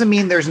 It doesn't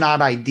mean there's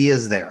not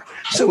ideas there.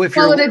 So if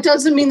and it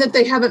doesn't mean that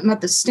they haven't met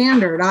the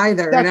standard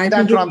either.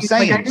 That's what I'm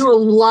saying. Like, I do a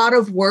lot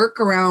of work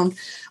around,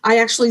 I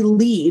actually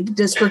lead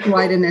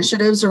district-wide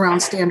initiatives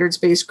around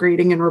standards-based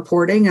grading and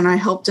reporting, and I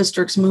help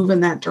districts move in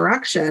that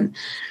direction.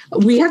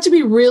 We have to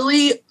be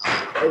really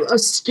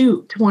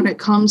astute when it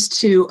comes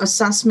to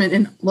assessment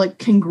and like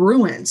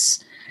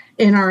congruence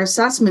in our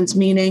assessments,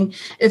 meaning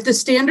if the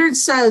standard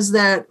says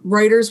that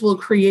writers will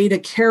create a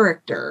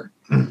character,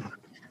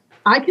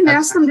 I can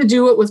ask them to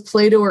do it with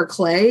Play-Doh or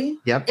clay,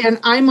 and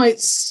I might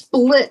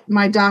split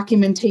my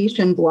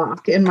documentation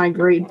block in my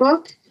grade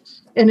book.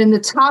 And in the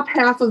top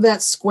half of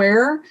that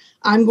square,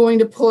 I'm going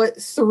to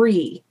put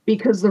 3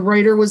 because the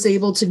writer was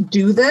able to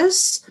do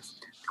this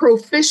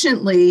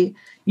proficiently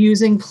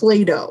using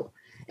Play-Doh.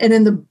 And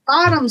in the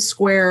bottom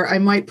square, I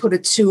might put a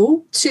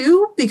 2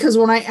 because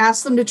when I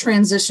ask them to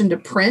transition to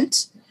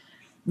print,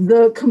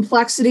 the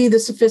complexity, the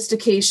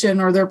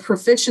sophistication, or their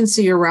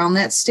proficiency around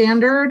that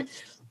standard,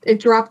 it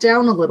dropped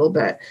down a little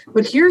bit.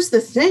 But here's the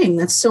thing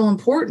that's so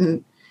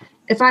important.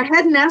 If I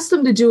hadn't asked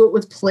them to do it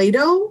with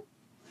Play-Doh,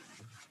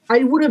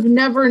 I would have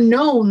never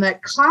known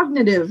that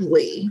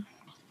cognitively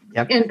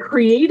and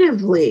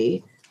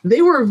creatively,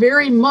 they were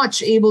very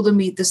much able to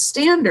meet the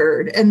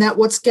standard, and that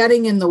what's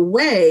getting in the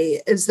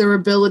way is their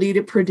ability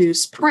to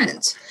produce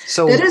print.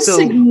 So that has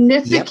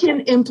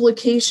significant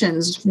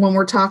implications when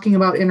we're talking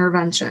about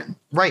intervention.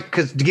 Right,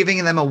 because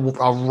giving them a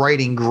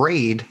writing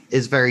grade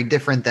is very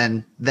different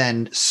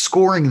than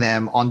scoring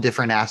them on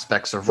different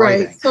aspects of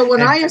writing. Right. So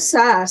when I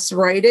assess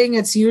writing,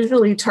 it's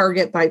usually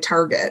target by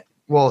target.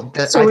 Well,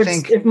 I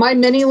think if my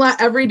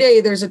every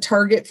day there's a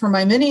target for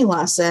my mini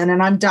lesson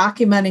and I'm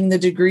documenting the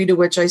degree to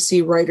which I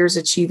see writers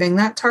achieving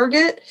that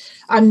target,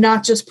 I'm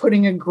not just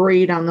putting a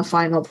grade on the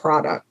final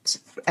product.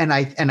 And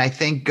I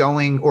think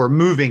going or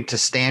moving to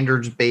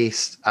standards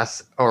based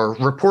or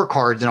report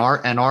cards in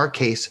our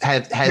case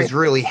has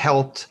really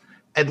helped,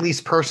 at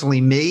least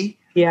personally me,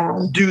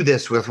 do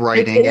this with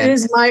writing. It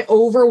is my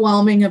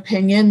overwhelming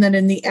opinion that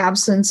in the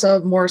absence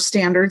of more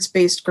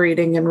standards-based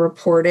grading and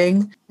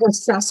reporting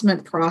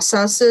assessment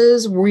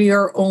processes, we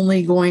are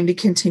only going to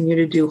continue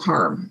to do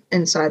harm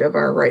inside of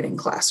our writing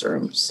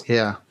classrooms.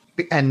 Yeah.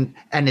 And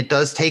it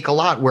does take a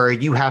lot where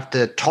you have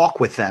to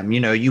talk with them,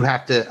 you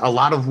have to, a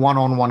lot of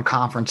one-on-one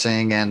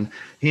conferencing and,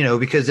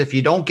 because if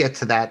you don't get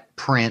to that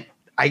print,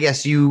 I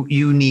guess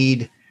you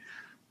need,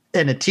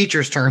 in a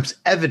teacher's terms,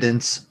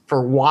 evidence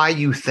for why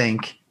you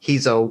think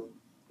he's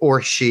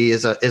or she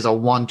is a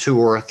 1, 2,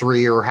 or a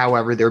 3, or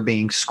however they're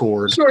being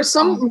scored. Sure.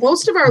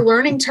 Most of our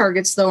learning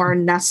targets, though, are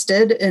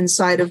nested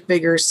inside of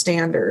bigger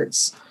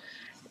standards.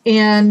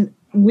 And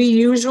we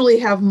usually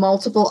have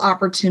multiple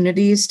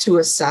opportunities to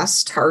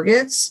assess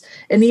targets.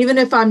 And even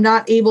if I'm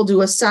not able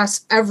to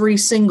assess every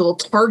single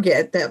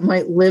target that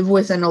might live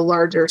within a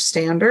larger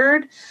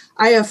standard,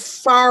 I have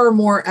far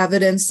more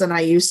evidence than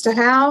I used to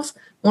have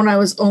when I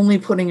was only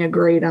putting a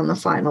grade on the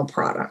final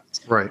product.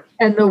 Right.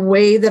 And the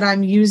way that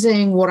I'm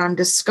using what I'm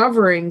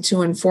discovering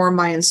to inform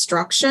my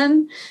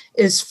instruction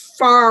is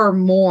far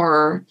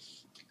more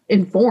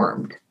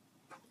informed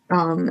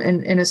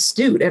and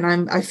astute.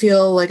 And I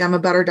feel like I'm a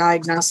better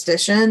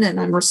diagnostician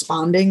and I'm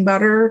responding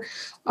better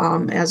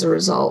as a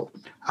result.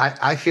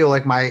 I feel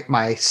like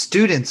my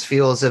students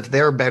feel as if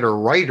they're better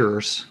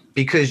writers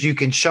because you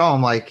can show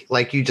them,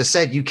 like you just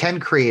said, you can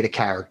create a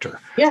character.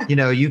 Yeah.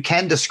 You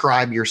can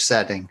describe your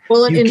setting.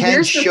 Well, you and can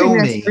here's the show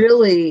thing me. that's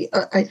really,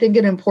 I think,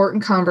 an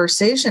important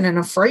conversation and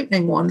a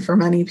frightening one for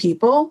many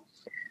people.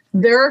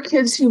 There are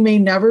kids who may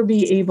never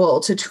be able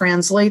to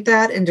translate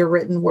that into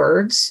written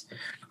words,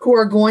 who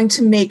are going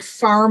to make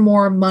far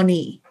more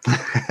money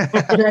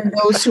than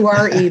those who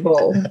are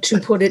able to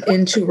put it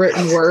into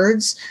written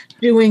words,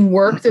 doing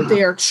work that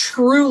they are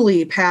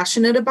truly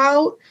passionate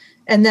about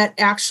and that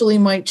actually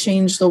might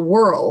change the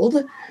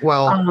world.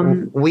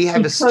 Well, we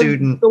have a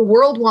student. The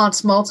world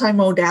wants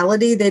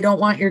multimodality. They don't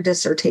want your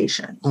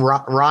dissertation.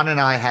 Ron and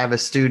I have a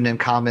student in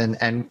common,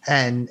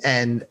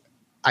 and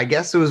I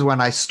guess it was when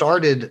I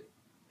started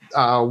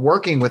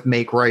working with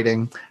Make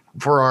Writing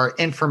for our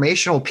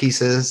informational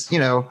pieces.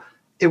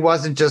 It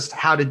wasn't just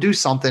how to do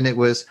something. It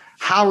was,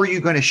 how are you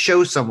going to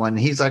show someone?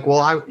 He's like,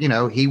 well,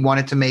 he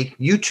wanted to make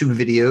YouTube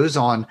videos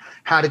on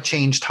how to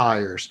change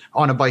tires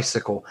on a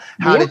bicycle,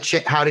 how to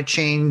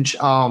change,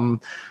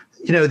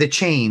 the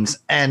chains.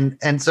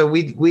 And so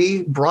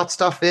we brought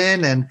stuff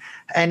in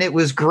and it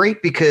was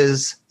great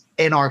because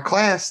in our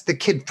class, the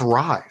kid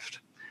thrived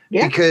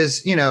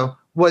because,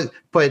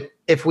 but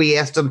if we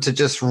asked them to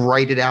just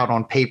write it out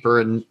on paper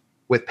and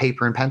with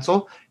paper and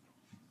pencil,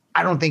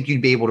 I don't think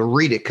you'd be able to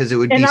read it because it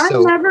would be so. And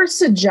I'm never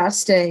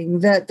suggesting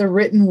that the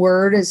written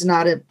word is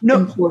not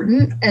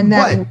important and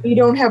that we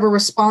don't have a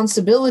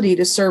responsibility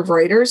to serve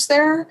writers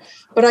there.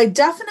 But I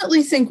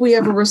definitely think we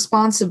have a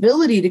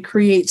responsibility to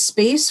create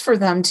space for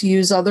them to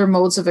use other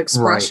modes of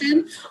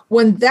expression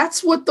when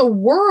that's what the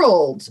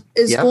world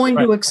is going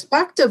to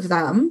expect of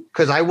them.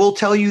 Because I will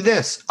tell you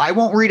this, I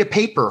won't read a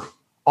paper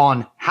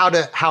on how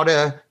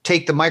to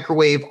take the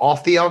microwave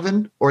off the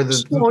oven or the.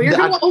 So you're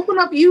going to open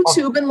up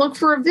YouTube and look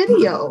for a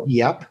video.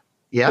 Yep.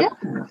 Yeah.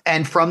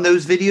 And from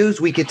those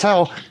videos, we could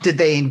tell, did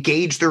they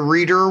engage the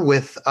reader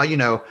with,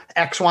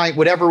 X, Y,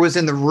 whatever was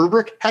in the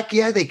rubric? Heck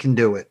yeah, they can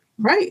do it.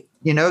 Right.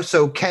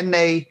 So can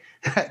they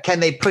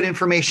put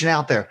information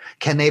out there?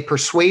 Can they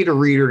persuade a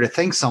reader to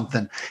think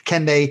something?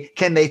 Can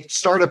they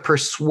start a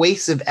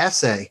persuasive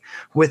essay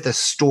with a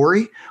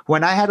story?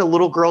 When I had a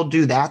little girl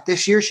do that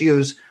this year, she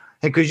goes,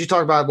 because you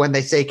talk about when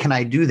they say, can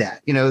I do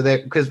that?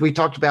 Because we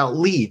talked about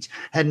leads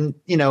and,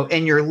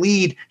 in your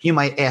lead, you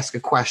might ask a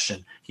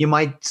question. You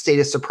might state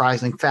a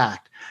surprising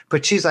fact,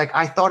 but she's like,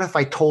 I thought if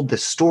I told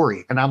this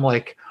story, and I'm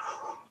like,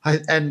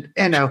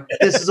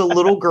 this is a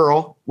little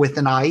girl with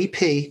an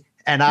IEP.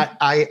 And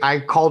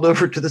I called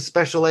over to the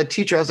special ed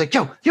teacher. I was like,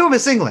 yo,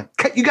 Miss England,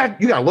 you got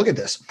to look at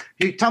this.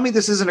 You tell me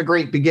this isn't a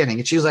great beginning.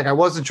 And she was like, I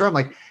wasn't sure. I'm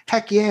like,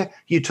 heck yeah,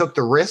 you took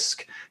the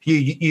risk. You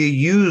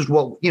used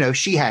what,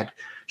 she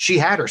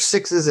had her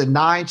 6s and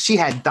 9s. She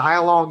had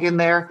dialogue in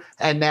there.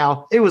 And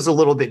now it was a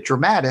little bit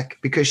dramatic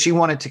because she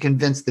wanted to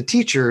convince the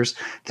teachers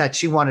that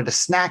she wanted a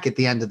snack at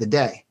the end of the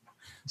day.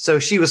 So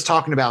she was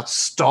talking about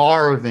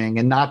starving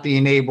and not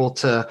being able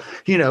to,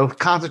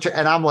 concentrate.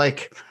 And I'm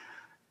like,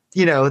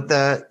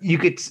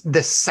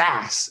 the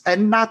sass,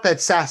 and not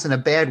that sass in a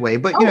bad way,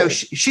 but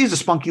she's a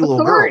spunky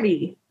little girl.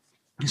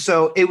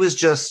 So it was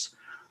just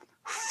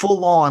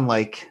full on,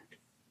 like,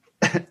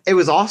 it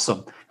was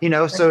awesome. It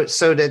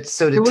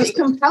was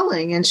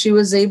compelling, and she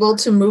was able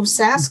to move.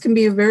 Sass can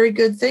be a very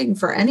good thing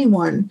for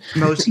anyone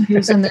to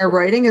use in their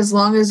writing, as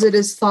long as it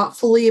is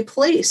thoughtfully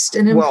placed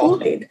and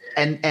employed.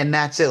 And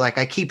that's it. Like,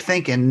 I keep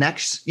thinking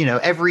next,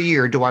 every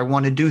year, do I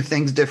want to do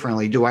things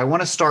differently? Do I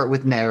want to start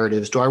with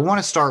narratives? Do I want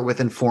to start with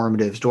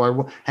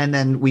informatives? And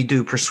then we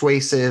do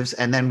persuasives,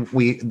 and then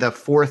the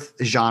fourth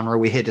genre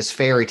we hit is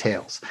fairy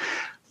tales.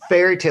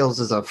 Fairy tales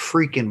is a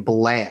freaking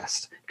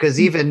blast. Because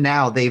even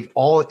now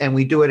and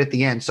we do it at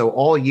the end. So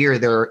all year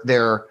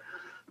they're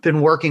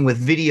been working with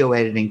video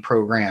editing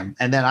program.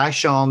 And then I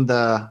show them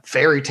the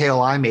fairy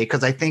tale I made,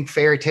 because I think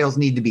fairy tales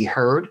need to be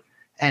heard.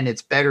 And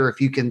it's better if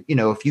you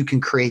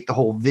can create the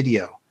whole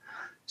video.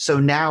 So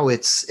now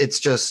it's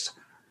just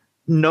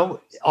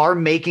our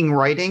making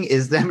writing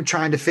is them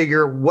trying to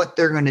figure what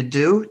they're going to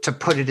do to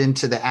put it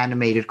into the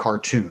animated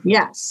cartoon.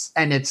 Yes.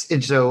 And it's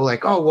so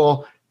like, oh,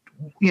 well,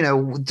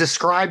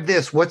 describe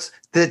this.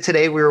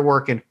 Today we were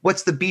working.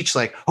 What's the beach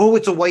like? Oh,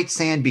 it's a white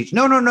sand beach.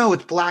 No,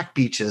 it's black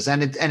beaches.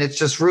 And it's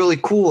just really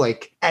cool.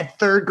 Like at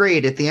 3rd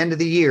grade, at the end of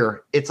the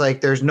year, it's like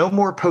there's no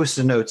more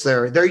Post-it notes.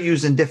 They're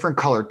using different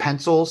colored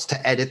pencils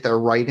to edit their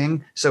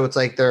writing. So it's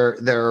like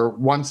their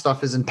one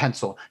stuff is in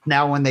pencil.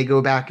 Now when they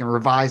go back and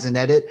revise and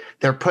edit,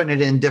 they're putting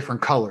it in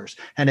different colors.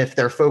 And if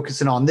they're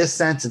focusing on this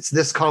sense, it's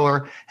this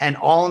color. And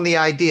all in the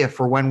idea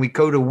for when we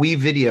go to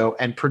Video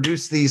and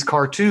produce these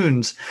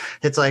cartoons,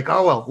 it's like,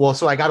 oh, well,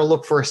 so I got to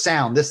look for a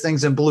sound. This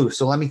thing's in blue,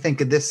 so let me think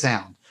of this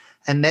sound.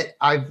 And that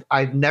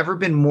I've never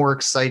been more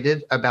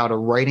excited about a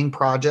writing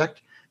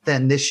project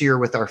than this year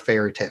with our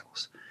fairy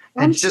tales.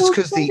 And just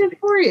because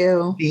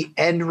the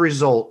end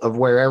result of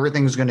where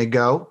everything's going to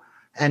go,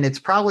 and it's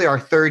probably our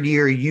 3rd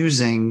year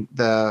using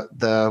the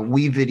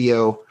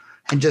Video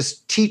and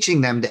just teaching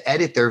them to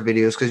edit their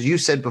videos. Because you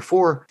said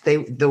before,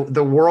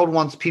 the world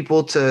wants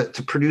people to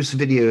produce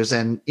videos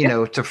and,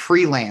 to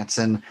freelance.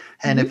 And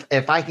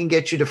if I can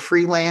get you to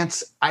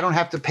freelance, I don't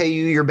have to pay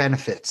you your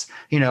benefits.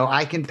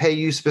 I can pay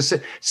you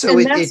specific.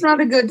 So that's not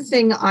a good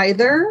thing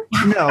either.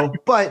 No,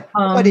 but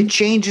it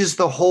changes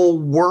the whole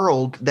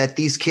world that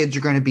these kids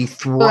are going to be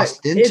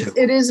thrust into.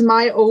 It is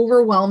my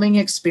overwhelming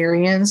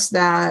experience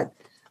that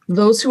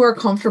those who are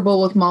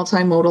comfortable with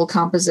multimodal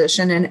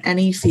composition in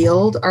any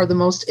field are the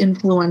most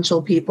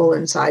influential people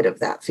inside of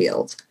that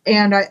field.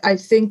 And I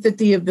think that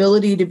the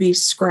ability to be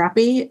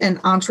scrappy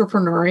and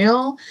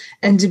entrepreneurial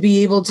and to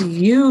be able to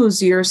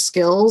use your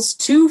skills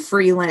to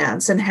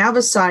freelance and have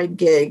a side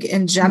gig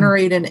and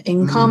generate an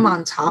income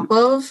on top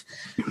of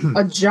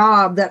a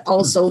job that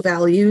also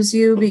values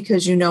you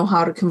because you know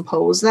how to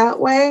compose that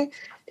way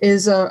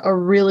is a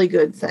really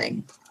good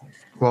thing.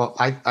 Well,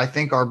 I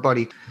think our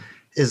buddy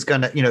is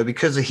going to,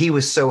 because he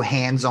was so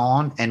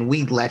hands-on and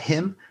we let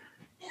him,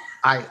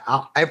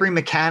 every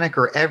mechanic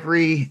or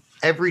every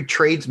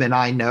tradesman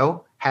I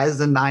know has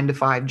a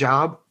 9-to-5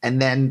 job.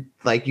 And then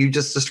like you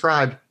just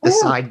described the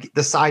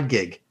side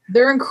gig.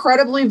 They're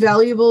incredibly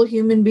valuable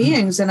human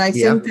beings. And I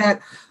think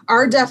that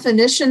our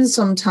definition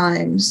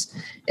sometimes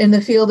in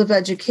the field of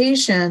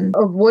education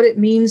of what it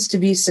means to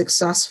be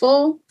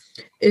successful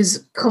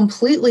is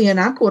completely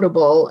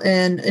inequitable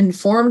and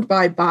informed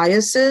by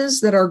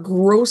biases that are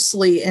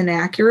grossly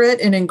inaccurate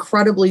and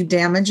incredibly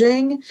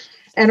damaging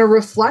and a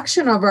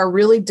reflection of our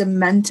really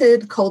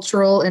demented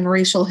cultural and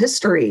racial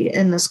history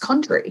in this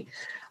country.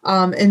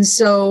 And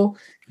so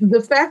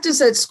the fact is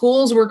that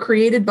schools were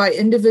created by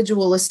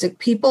individualistic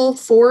people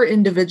for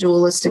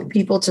individualistic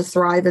people to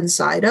thrive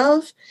inside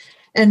of.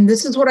 And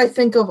this is what I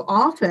think of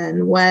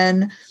often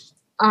when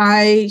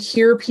I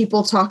hear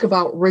people talk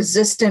about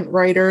resistant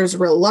writers,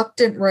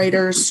 reluctant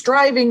writers,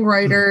 striving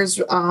writers.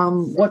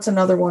 What's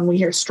another one we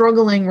hear?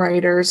 Struggling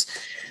writers.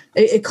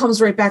 It comes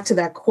right back to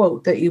that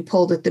quote that you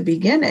pulled at the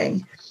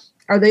beginning.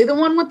 Are they the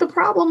one with the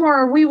problem, or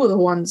are we the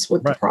ones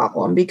with the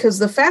problem? Because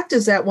the fact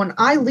is that when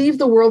I leave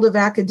the world of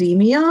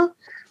academia,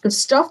 the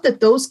stuff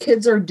that those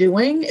kids are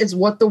doing is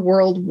what the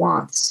world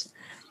wants.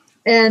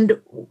 And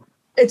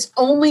it's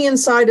only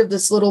inside of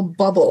this little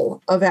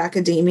bubble of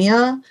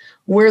academia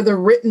where the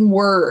written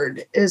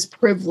word is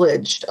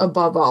privileged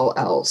above all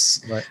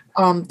else.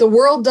 Right. The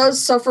world does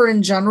suffer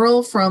in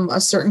general from a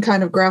certain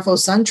kind of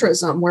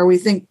graphocentrism where we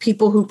think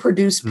people who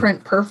produce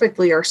print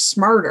perfectly are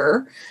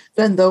smarter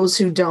than those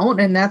who don't.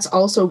 And that's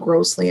also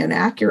grossly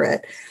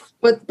inaccurate.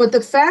 But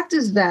the fact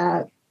is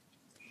that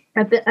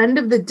at the end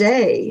of the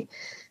day,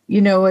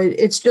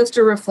 it's just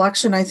a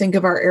reflection, I think,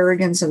 of our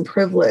arrogance and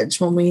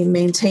privilege when we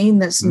maintain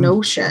this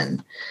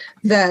notion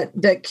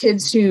that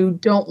kids who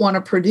don't want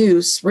to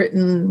produce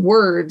written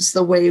words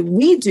the way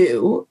we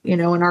do,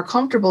 and are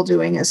comfortable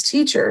doing as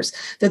teachers,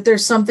 that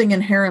there's something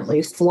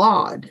inherently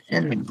flawed.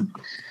 And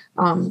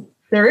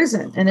there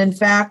isn't. And in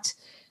fact,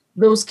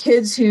 those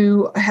kids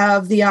who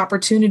have the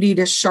opportunity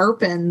to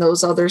sharpen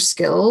those other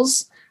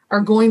skills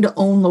are going to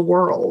own the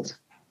world.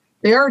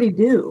 They already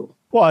do.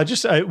 Well,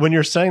 when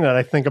you're saying that,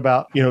 I think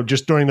about,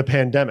 just during the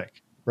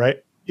pandemic,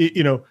 right?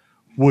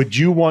 Would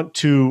you want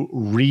to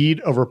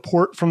read a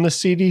report from the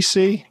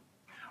CDC,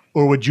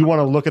 or would you want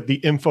to look at the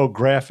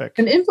infographic?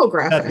 An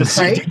infographic that the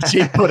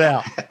CDC put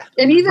out?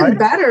 And even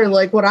better,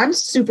 like what I'm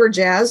super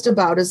jazzed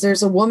about is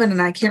there's a woman,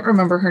 and I can't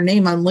remember her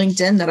name, on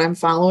LinkedIn that I'm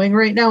following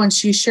right now, and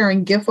she's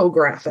sharing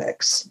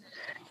gifographics.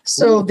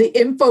 So the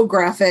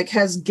infographic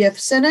has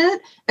GIFs in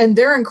it, and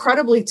they're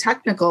incredibly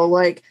technical,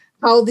 like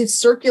how the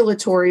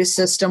circulatory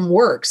system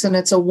works. And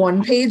it's a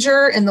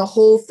one-pager and the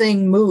whole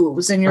thing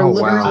moves. And you're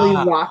literally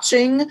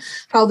watching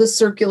how the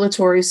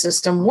circulatory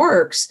system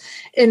works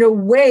in a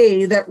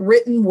way that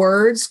written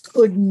words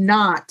could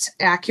not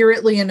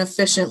accurately and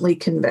efficiently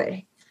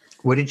convey.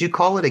 What did you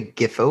call it? A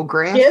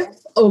gifograph?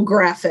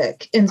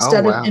 Gifographic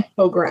instead of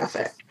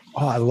infographic.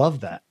 Oh, I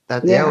love that.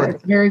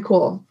 It's very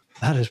cool.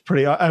 That is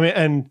pretty,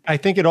 and I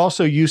think it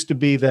also used to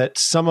be that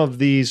some of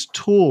these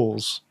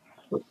tools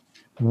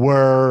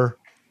were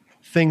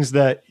things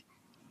that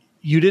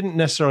you didn't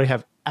necessarily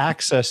have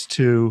access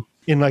to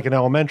in like an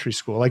elementary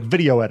school, like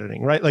video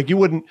editing, right? Like you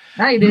wouldn't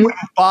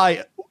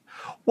buy,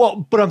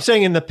 but I'm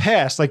saying in the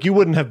past, like you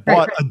wouldn't have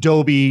bought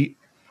Adobe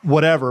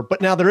whatever, but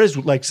now there is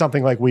like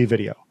something like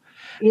WeVideo.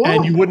 Yeah.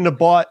 And you wouldn't have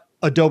bought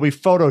Adobe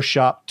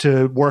Photoshop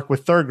to work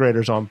with third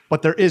graders on,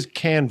 but there is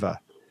Canva.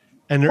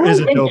 And there is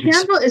Adobe. And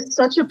Canva is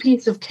such a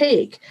piece of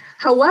cake.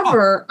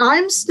 However,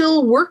 I'm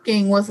still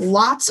working with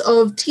lots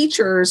of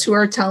teachers who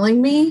are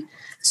telling me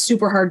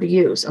super hard to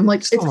use. I'm like,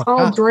 it's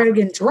all drag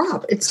and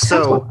drop. It's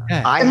so.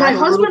 And my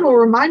husband will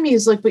remind me,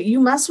 he's like, but you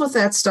mess with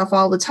that stuff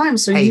all the time,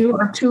 so you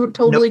are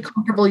totally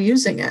comfortable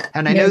using it.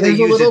 And I know there's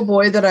a little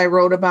boy that I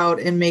wrote about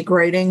in Make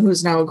Writing,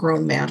 who's now a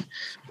grown man,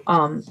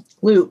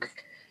 Luke.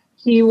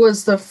 He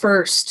was the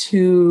first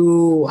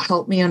to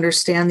help me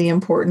understand the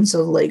importance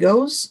of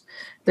Legos.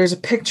 There's a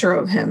picture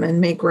of him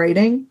in Make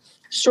Writing.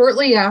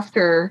 Shortly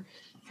after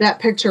that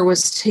picture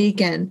was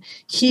taken,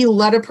 he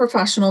led a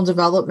professional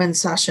development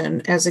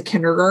session as a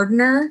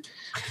kindergartner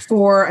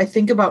for, I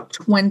think, about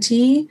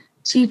 20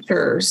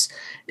 teachers.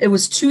 It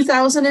was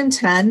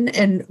 2010,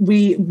 and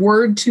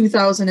Word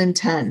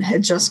 2010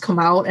 had just come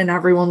out, and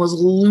everyone was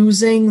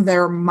losing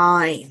their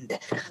mind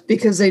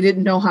because they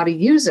didn't know how to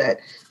use it.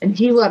 And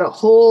he led a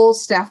whole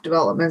staff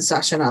development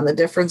session on the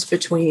difference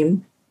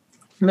between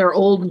their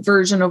old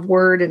version of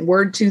Word and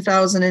Word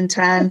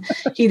 2010.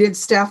 He did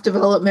staff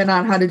development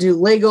on how to do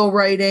Lego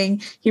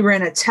writing. He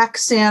ran a tech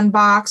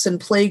sandbox and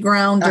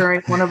playground during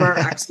one of our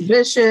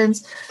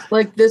exhibitions.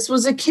 Like, this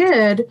was a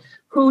kid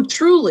who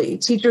truly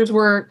teachers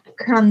were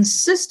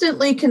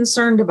consistently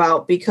concerned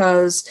about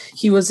because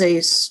he was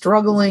a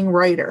struggling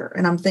writer.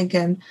 And I'm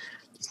thinking,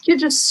 this kid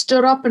just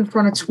stood up in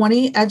front of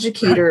 20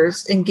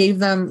 educators and gave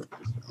them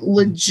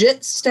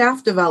legit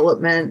staff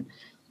development.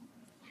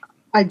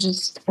 I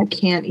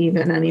can't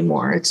even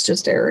anymore. It's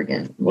just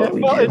arrogant what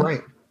we do.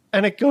 Right.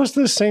 And it goes to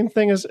the same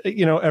thing as,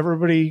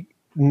 everybody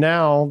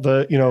now,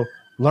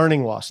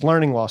 learning loss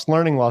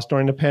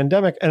during the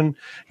pandemic. And,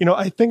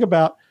 I think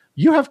about,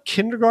 you have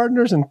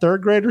kindergartners and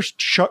third graders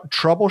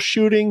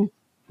troubleshooting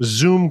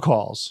Zoom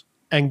calls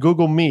and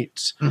Google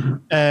Meets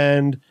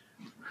and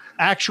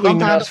actually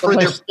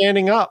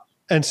standing up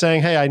and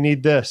saying, hey, I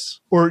need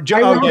this. Or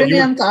I wrote an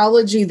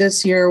anthology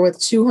this year with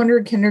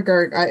 200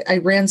 kindergarten. I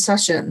ran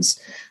sessions,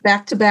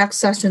 back-to-back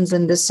sessions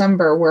in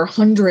December where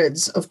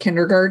hundreds of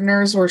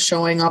kindergartners were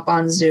showing up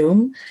on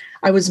Zoom.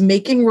 I was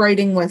making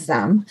writing with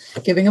them,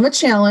 giving them a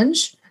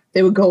challenge.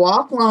 They would go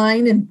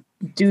offline and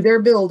do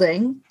their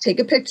building, take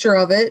a picture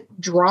of it,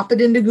 drop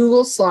it into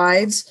Google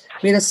Slides.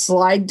 We had a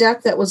slide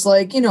deck that was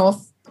like, a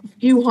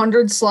few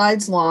hundred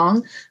slides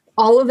long.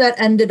 All of that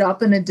ended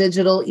up in a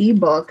digital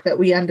ebook that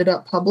we ended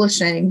up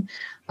publishing.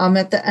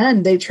 At the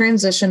end, they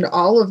transitioned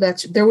all of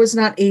that. There was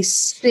not a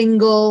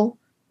single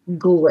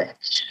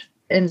glitch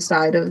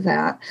inside of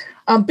that.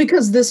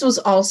 Because this was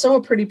also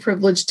a pretty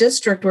privileged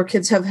district where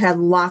kids have had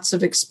lots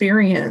of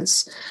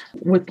experience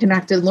with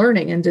connected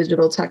learning and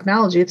digital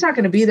technology. It's not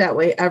going to be that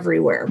way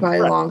everywhere by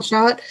a long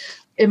shot.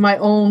 In my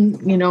own,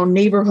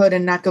 neighborhood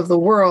and neck of the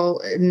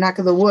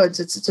woods,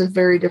 it's a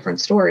very different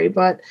story.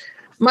 But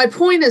my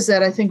point is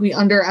that I think we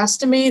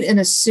underestimate and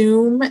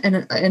assume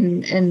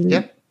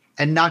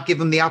and not give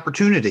them the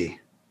opportunity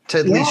to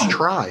at least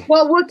try.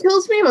 Well, what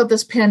kills me about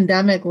this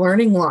pandemic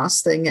learning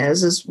loss thing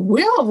is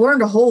we all have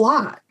learned a whole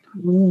lot.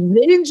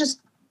 They didn't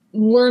just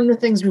learn the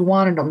things we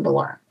wanted them to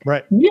learn.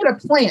 Right. We had a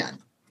plan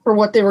for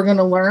what they were going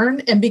to learn.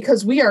 And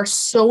because we are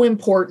so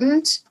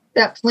important,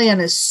 that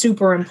plan is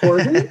super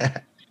important.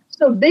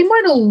 So they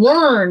might have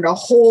learned a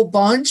whole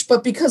bunch,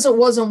 but because it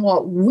wasn't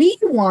what we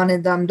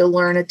wanted them to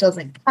learn, it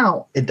doesn't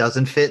count. It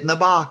doesn't fit in the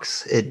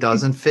box. It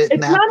doesn't fit in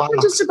that box. It's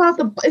not just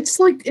about it's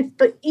like if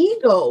the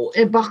ego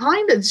and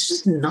behind it, it's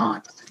just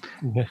not.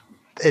 Yeah.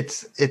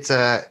 It's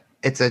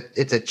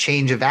a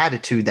change of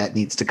attitude that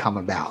needs to come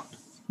about.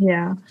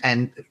 Yeah.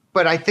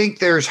 But I think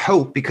there's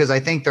hope because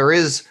I think there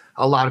is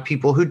a lot of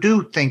people who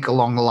do think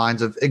along the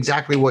lines of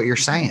exactly what you're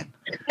saying.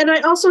 And I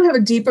also have a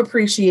deep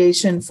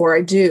appreciation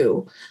for,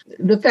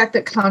 the fact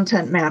that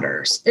content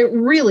matters. It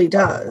really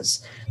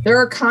does. There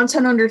are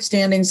content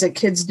understandings that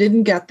kids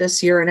didn't get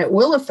this year, and it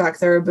will affect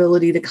their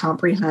ability to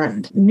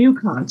comprehend new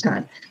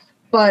content.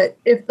 But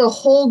if the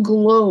whole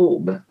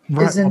globe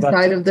is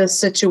inside of this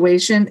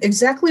situation,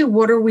 exactly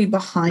what are we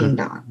behind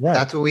on? Right.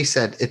 That's what we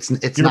said. It's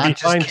You're not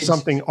behind just kids.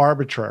 Something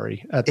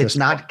arbitrary. It's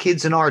not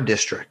kids in our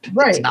district.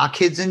 Right. It's not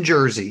kids in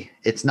Jersey.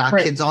 It's not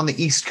kids on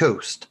the East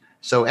Coast.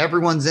 So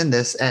everyone's in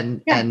this,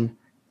 and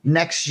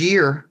next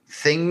year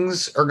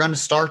things are going to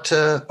start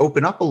to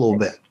open up a little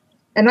bit.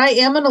 And I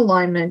am an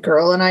alignment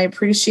girl, and I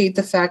appreciate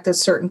the fact that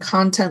certain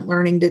content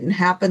learning didn't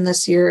happen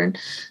this year and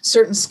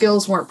certain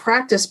skills weren't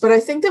practiced. But I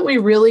think that we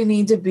really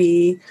need to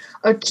be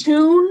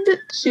attuned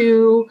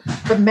to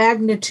the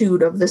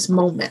magnitude of this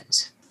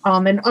moment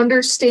and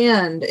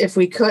understand if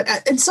we could.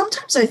 And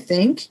sometimes I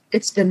think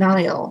it's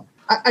denial.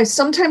 I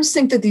sometimes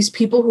think that these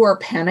people who are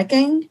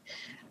panicking,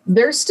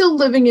 they're still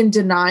living in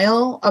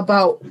denial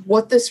about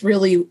what this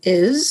really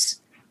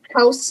is,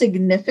 how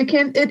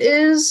significant it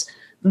is,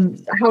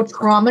 how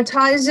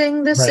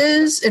traumatizing this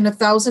is in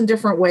 1,000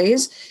 different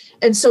ways.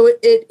 And so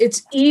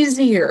it's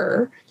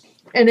easier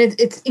and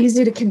it's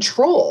easy to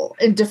control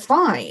and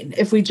define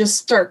if we just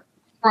start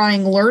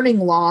trying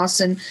learning loss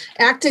and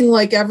acting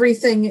like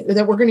everything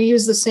that we're going to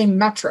use the same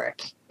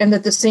metric and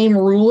that the same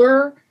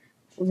ruler,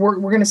 we're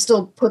going to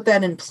still put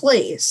that in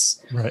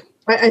place. Right.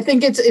 I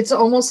think it's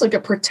almost like a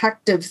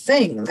protective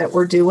thing that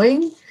we're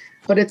doing,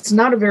 but it's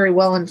not a very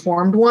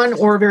well-informed one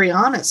or a very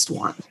honest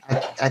one.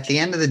 At the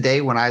end of the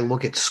day, when I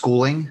look at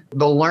schooling,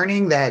 the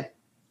learning that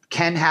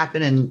can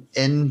happen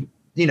in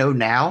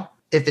now,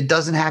 if it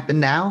doesn't happen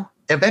now,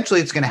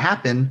 eventually it's going to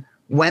happen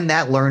when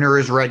that learner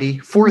is ready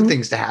for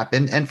things to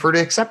happen and for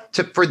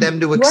them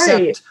to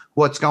accept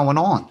what's going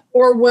on.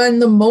 Or when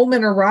the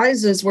moment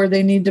arises where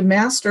they need to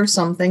master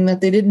something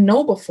that they didn't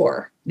know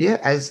before.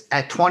 Yeah,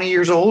 at 20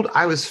 years old,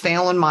 I was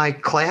failing my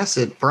class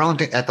at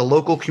Burlington at the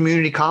local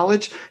community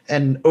college.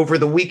 And over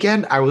the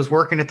weekend, I was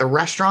working at the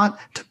restaurant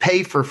to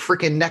pay for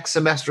freaking next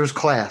semester's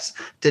class.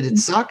 Did it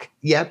suck?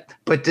 Yep.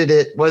 But did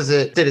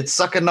it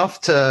suck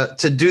enough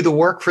to do the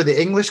work for the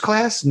English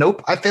class?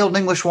 Nope. I failed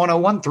English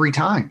 101 3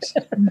 times.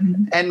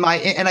 And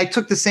I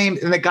took the same,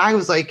 and the guy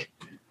was like,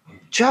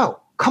 Joe,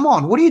 come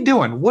on, what are you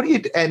doing?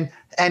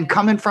 And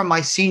coming from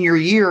my senior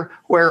year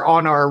where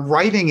on our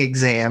writing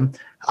exam,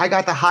 I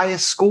got the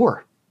highest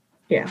score.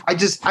 Yeah. I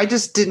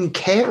just didn't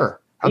care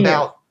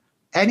about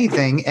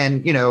anything.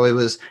 And, it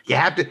was,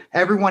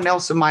 everyone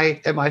else in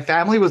my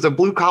family was a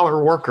blue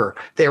collar worker.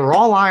 They were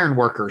all iron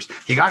workers.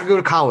 You got to go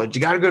to college.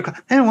 I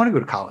didn't want to go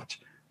to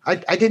college.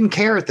 I didn't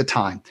care at the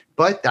time,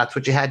 but that's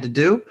what you had to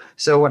do.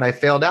 So when I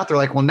failed out, they're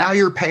like, well, now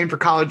you're paying for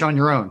college on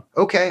your own.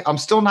 Okay. I'm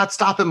still not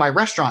stopping my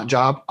restaurant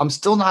job. I'm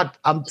still not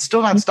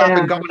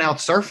stopping going out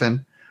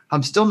surfing.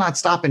 I'm still not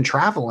stopping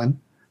traveling.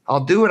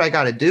 I'll do what I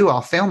got to do.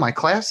 I'll fail my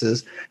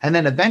classes. And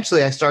then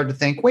eventually I started to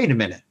think, wait a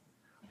minute,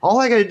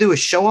 all I got to do is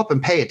show up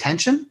and pay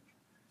attention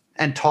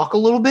and talk a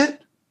little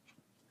bit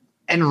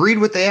and read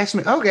what they asked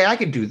me. Okay, I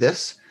can do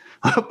this,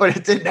 but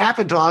it didn't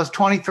happen until I was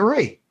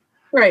 23.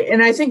 Right.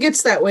 And I think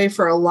it's that way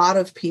for a lot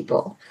of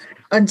people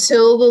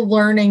until the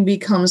learning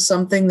becomes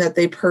something that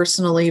they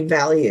personally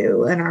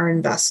value and are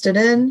invested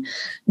in.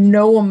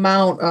 No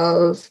amount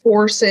of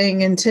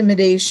forcing,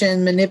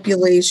 intimidation,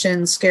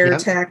 manipulation, scare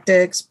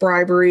tactics,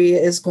 bribery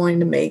is going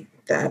to make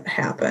that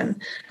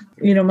happen.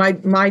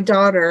 My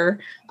daughter,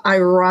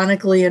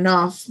 ironically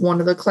enough,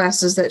 one of the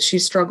classes that she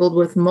struggled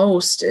with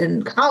most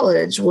in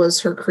college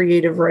was her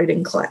creative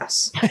writing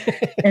class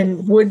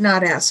and would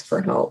not ask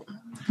for help.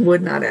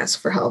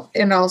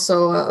 And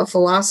also a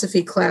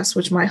philosophy class,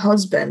 which my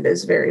husband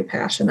is very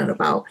passionate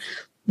about,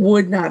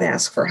 would not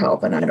ask for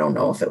help. And I don't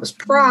know if it was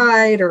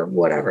pride or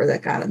whatever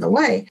that got in the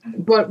way.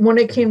 But when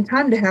it came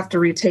time to have to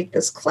retake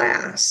this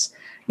class,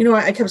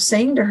 I kept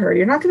saying to her,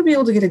 you're not going to be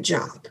able to get a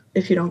job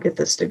if you don't get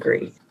this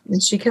degree.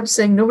 And she kept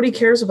saying, nobody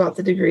cares about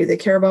the degree. They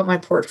care about my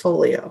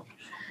portfolio.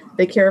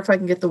 They care if I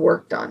can get the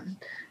work done.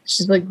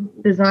 She's like,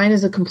 design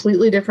is a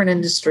completely different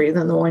industry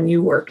than the one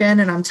you work in.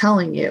 And I'm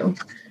telling you,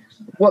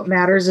 what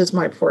matters is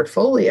my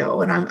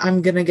portfolio, and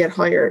I'm going to get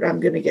hired. I'm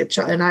going to get,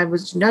 and I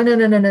was, no.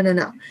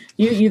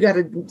 You got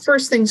to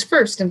first things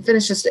first and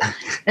finish this.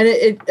 And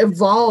it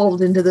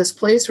evolved into this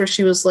place where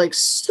she was like,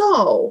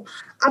 so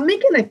I'm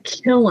making a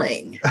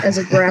killing as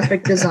a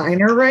graphic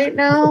designer right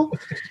now.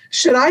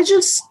 Should I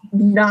just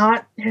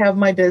not have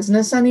my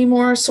business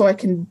anymore so I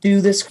can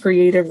do this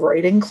creative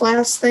writing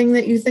class thing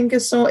that you think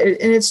is so, and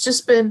it's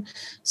just been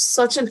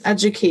such an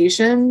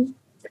education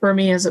for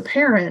me as a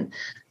parent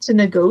to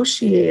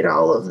negotiate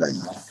all of them.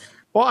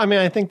 Well, I mean,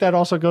 I think that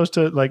also goes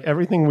to like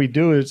everything we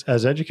do is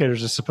as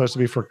educators is supposed to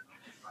be for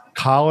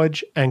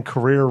college and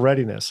career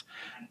readiness.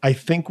 I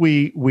think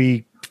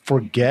we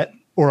forget,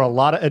 or a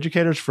lot of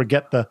educators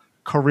forget the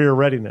career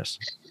readiness.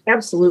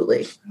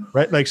 Absolutely.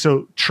 Right. Like,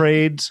 so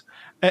trades,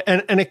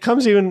 and it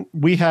comes even,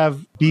 we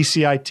have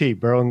BCIT,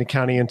 Burlington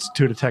County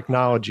Institute of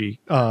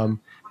Technology,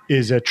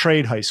 is a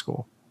trade high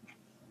school,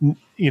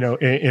 you know,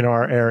 in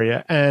our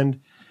area. And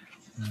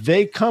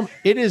they come,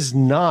 it is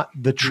not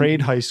the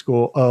trade high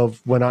school of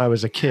when I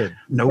was a kid.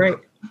 Nope. Right.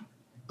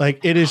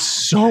 Like, it is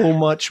so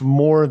much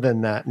more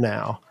than that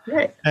now.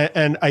 Right.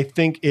 And I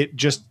think it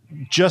just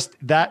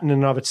that in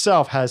and of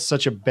itself has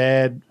such a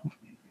bad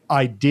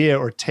idea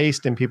or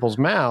taste in people's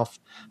mouth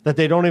that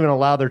they don't even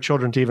allow their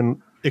children to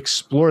even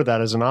explore that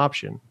as an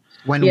option.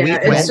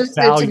 It's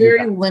a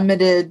very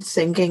limited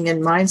thinking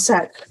and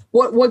mindset.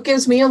 What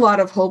gives me a lot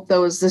of hope,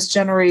 though, is this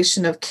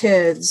generation of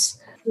kids,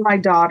 my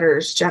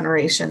daughter's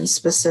generation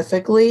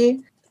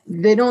specifically,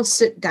 they don't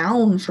sit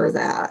down for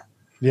that.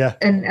 Yeah.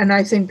 And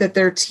I think that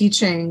they're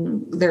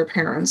teaching their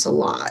parents a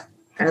lot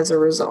as a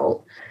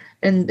result.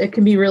 And it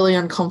can be really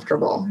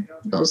uncomfortable,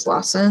 those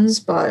lessons,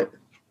 but.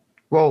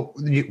 Well,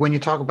 when you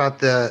talk about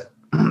the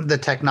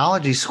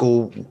technology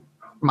school,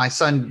 my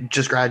son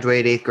just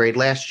graduated 8th grade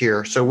last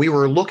year. So we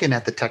were looking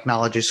at the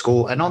technology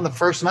school, and on the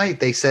first night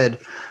they said,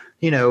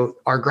 you know,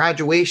 our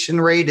graduation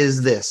rate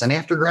is this. And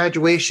after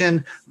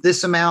graduation,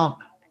 this amount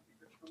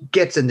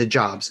gets into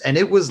jobs. And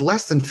it was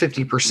less than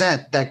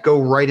 50% that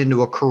go right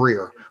into a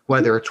career,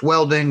 whether it's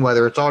welding,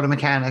 whether it's auto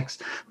mechanics.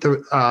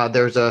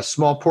 There's a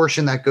small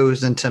portion that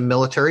goes into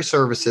military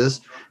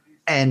services,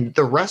 and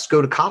the rest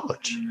go to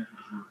college.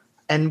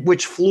 And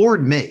which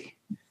floored me,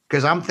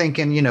 because I'm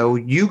thinking, you know,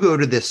 you go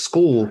to this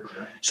school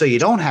so you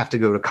don't have to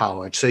go to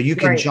college, so you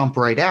can jump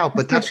right out.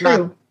 But it's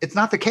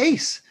not the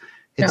case.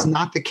 It's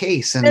not the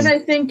case. And I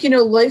think, you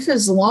know, life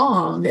is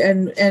long,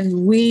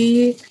 and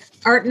we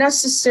aren't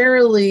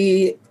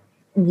necessarily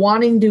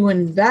wanting to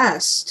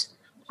invest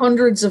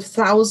hundreds of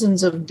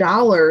thousands of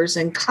dollars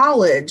in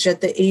college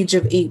at the age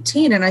of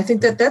 18. And I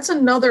think that that's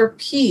another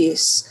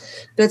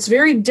piece that's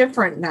very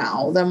different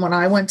now than when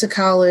I went to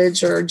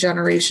college or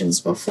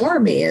generations before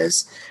me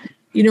is,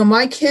 you know,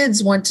 my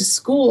kids went to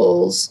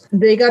schools,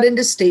 they got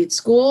into state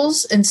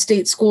schools, and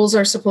state schools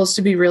are supposed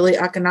to be really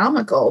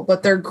economical,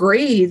 but their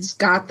grades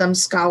got them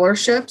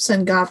scholarships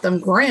and got them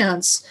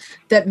grants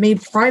that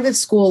made private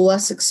school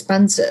less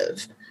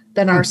expensive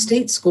than our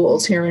state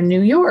schools here in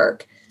New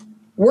York.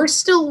 We're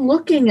still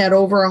looking at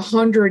over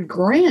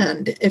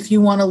 $100,000 if you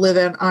want to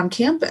live on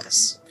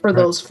campus for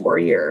those 4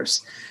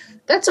 years.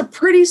 That's a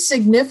pretty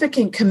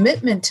significant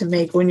commitment to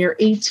make when you're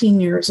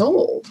 18 years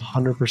old.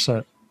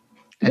 100%.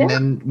 And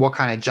then what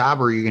kind of job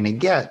are you going to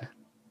get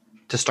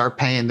to start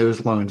paying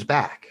those loans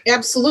back?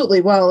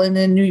 Absolutely. Well, and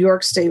in New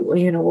York State,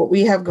 you know, what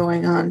we have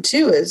going on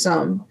too is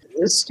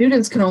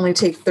students can only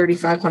take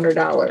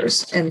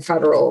 $3,500 in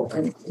federal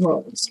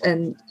loans.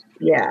 And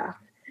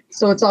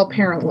so it's all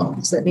parent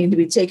loans that need to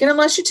be taken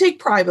unless you take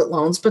private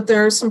loans. But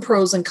there are some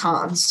pros and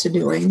cons to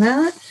doing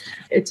that.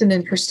 It's an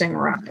interesting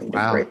ride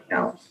right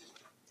now.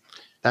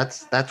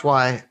 That's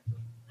why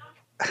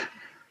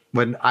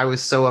when I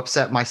was so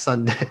upset my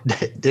son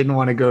didn't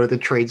want to go the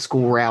trade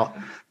school route,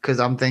 because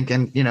I'm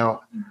thinking, you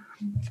know,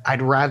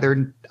 I'd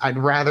rather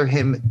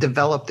him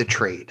develop the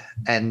trade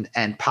and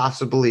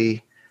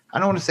possibly, I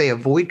don't want to say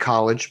avoid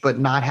college, but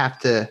not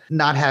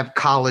have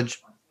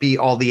college be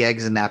all the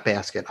eggs in that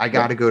basket. I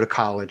got to go to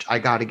college. I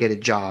got to get a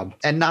job.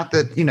 And not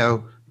that, you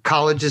know,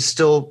 college is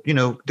still, you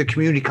know, the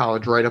community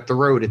college right up the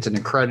road. It's an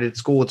accredited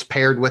school. It's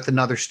paired with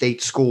another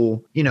state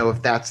school. You know,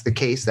 if that's the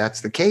case,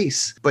 that's the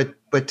case. But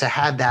to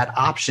have that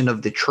option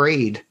of the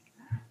trade,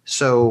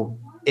 so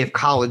if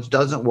college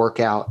doesn't work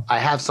out, I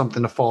have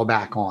something to fall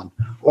back on.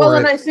 Well,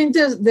 and I think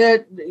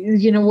that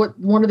you know, what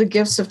one of the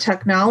gifts of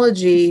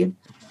technology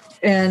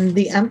and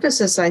the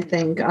emphasis, I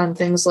think, on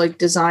things like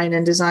design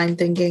and design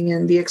thinking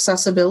and the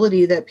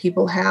accessibility that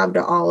people have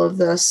to all of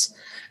this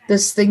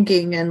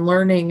thinking and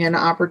learning and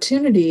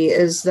opportunity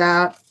is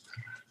that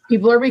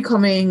people are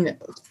becoming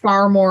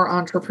far more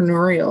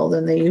entrepreneurial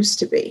than they used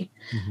to be.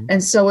 Mm-hmm.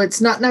 And so it's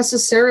not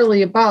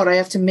necessarily about, I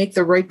have to make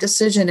the right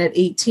decision at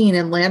 18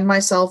 and land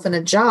myself in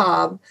a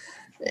job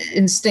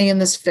and stay in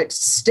this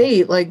fixed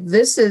state. Like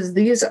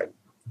these are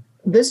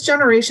this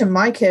generation,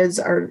 my kids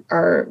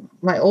are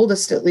my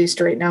oldest, at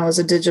least right now, is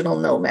a digital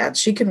nomad.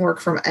 She can work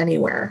from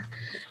anywhere.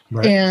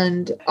 Right.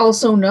 And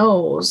also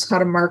knows how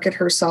to market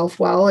herself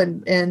well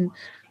and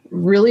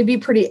really be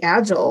pretty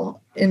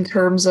agile in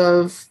terms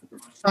of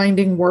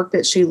finding work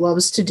that she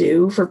loves to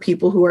do for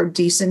people who are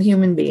decent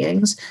human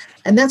beings.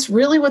 And that's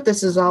really what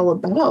this is all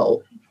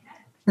about.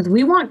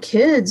 We want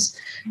kids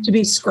to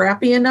be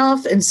scrappy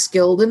enough and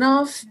skilled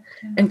enough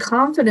and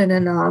confident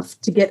enough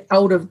to get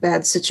out of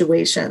bad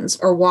situations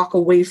or walk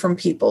away from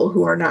people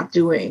who are not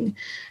doing,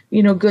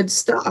 good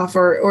stuff,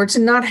 or to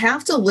not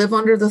have to live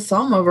under the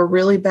thumb of a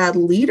really bad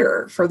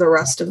leader for the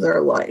rest of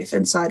their life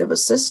inside of a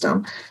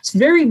system. It's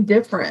very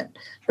different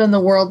than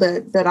the world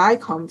that I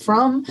come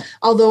from,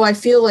 although I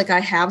feel like I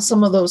have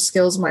some of those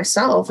skills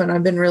myself, and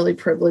I've been really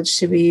privileged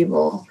to be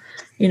able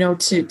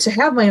to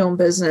have my own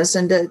business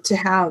and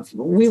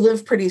we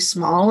live pretty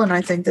small. And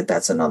I think that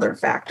that's another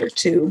factor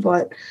too.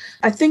 But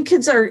I think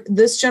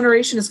this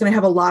generation is going to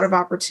have a lot of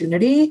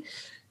opportunity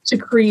to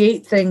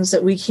create things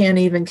that we can't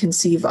even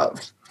conceive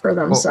of for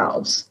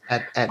themselves.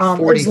 Well, at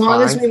 45, as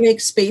long as we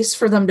make space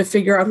for them to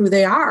figure out who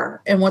they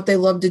are and what they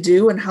love to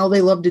do and how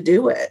they love to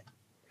do it.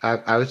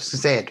 I was to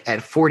say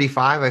at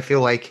 45, I feel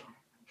like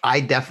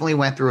I definitely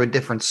went through a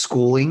different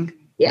schooling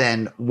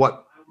than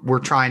what we're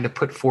trying to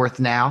put forth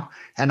now.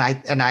 And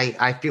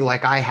I feel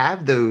like I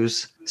have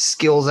those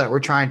skills that we're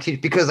trying to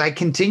teach because I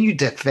continued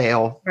to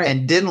fail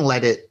and didn't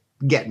let it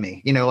get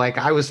me. Like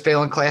I was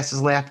failing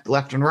classes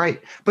left and right,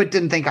 but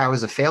didn't think I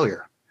was a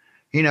failure.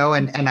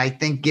 And I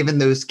think giving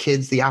those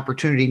kids the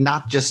opportunity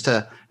not just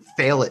to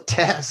fail at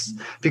tests,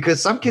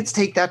 because some kids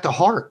take that to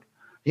heart,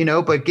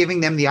 but giving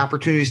them the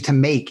opportunities to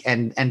make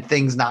and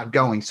things not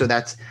going. So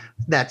that's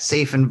that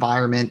safe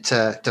environment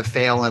to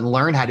fail and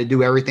learn how to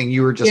do everything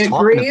you were just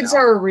talking about. Grades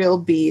are a real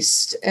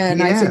beast.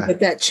 And I think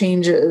that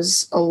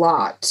changes a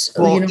lot.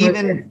 Well,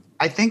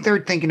 I think they're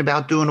thinking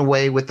about doing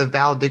away with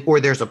the or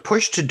there's a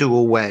push to do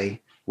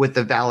away with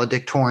the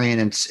valedictorian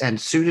and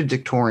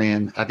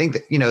pseudodictorian. I think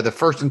that, the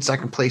first and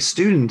second place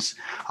students,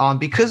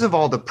 because of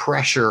all the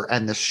pressure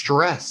and the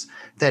stress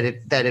that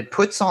it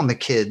puts on the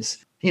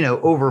kids,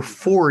 over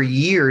 4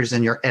 years,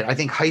 and I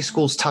think high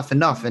school's tough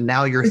enough, and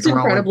now it's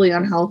incredibly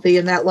unhealthy,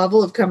 and that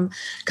level of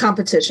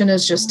competition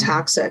is just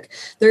toxic.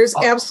 There's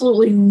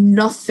absolutely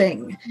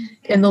nothing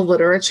in the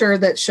literature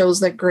that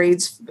shows that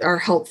grades are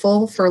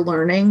helpful for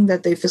learning,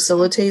 that they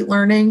facilitate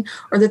learning,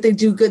 or that they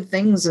do good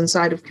things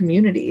inside of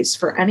communities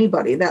for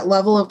anybody. That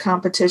level of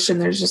competition,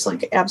 there's just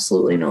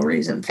absolutely no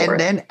reason for it. And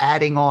then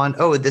adding on,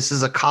 this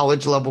is a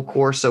college level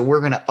course, so we're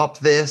going to up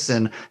this,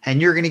 and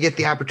you're going to get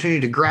the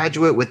opportunity to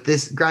graduate with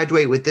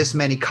this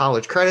many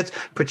college credits,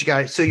 but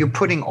so you're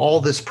putting all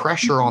this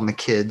pressure on the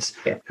kids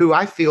who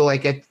I feel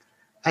like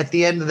at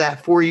the end of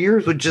that 4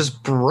 years would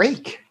just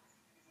break,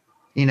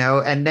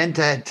 and then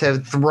to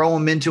throw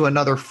them into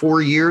another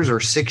 4 years or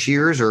 6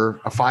 years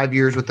or 5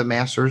 years with the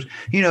masters,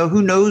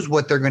 who knows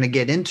what they're going to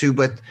get into,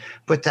 but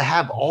to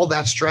have all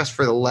that stress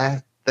for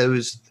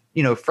those,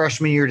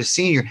 freshman year to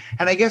senior.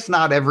 And I guess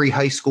not every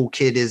high school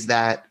kid is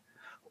that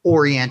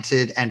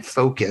oriented and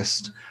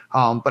focused.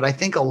 But I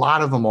think a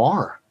lot of them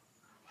are.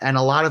 And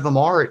a lot of them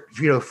are,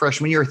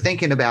 freshman year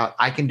thinking about,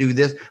 I can do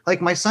this. Like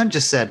my son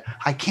just said,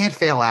 I can't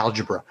fail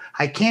algebra.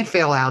 I can't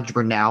fail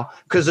algebra now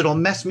because it'll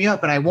mess me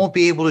up and I won't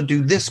be able to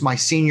do this my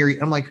senior year.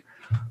 I'm like,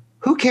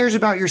 who cares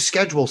about your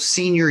schedule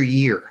senior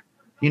year?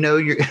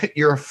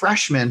 You're a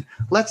freshman.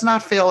 Let's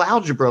not fail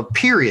algebra,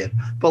 period.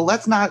 But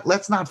let's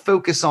not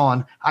focus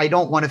on, I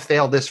don't want to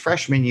fail this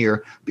freshman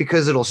year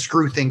because it'll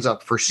screw things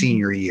up for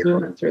senior year. We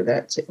went through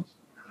that too.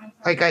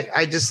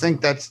 I just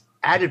think that's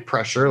added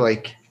pressure.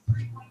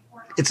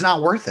 It's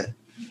not worth it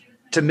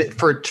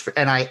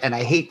and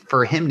I hate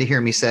for him to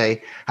hear me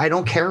say, I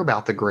don't care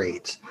about the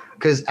grades,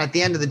 because at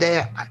the end of the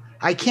day,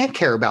 I can't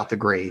care about the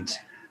grades.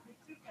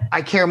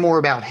 I care more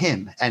about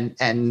him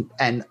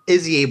and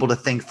is he able to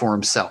think for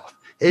himself?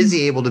 Is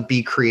he able to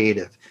be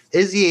creative?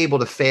 Is he able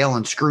to fail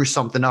and screw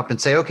something up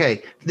and say,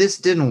 okay, this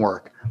didn't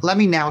work. Let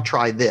me now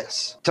try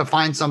this, to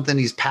find something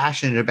he's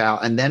passionate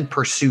about and then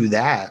pursue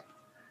that.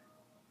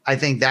 I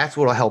think that's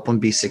what will help him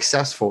be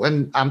successful.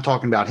 And I'm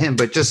talking about him,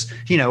 but just,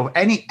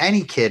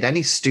 any kid,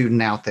 any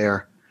student out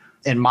there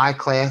in my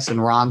class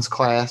and Ron's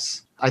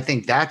class, I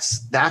think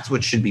that's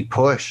what should be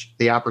pushed.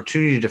 The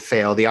opportunity to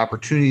fail, the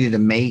opportunity to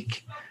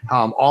make,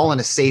 all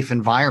in a safe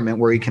environment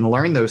where you can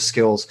learn those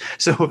skills.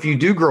 So if you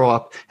do grow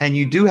up and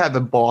you do have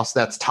a boss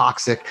that's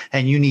toxic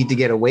and you need to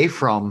get away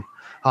from,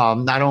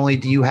 not only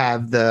do you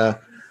have the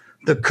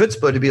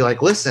chutzpah to be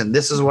like, listen,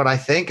 this is what I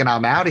think and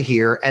I'm out of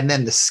here. And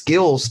then the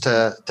skills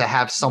to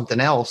have something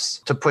else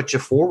to put you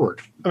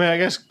forward. I mean, I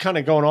guess kind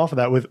of going off of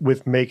that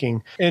with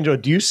making, Angela,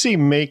 do you see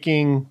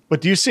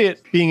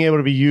it being able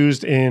to be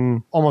used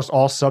in almost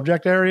all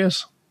subject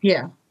areas?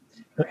 Yeah.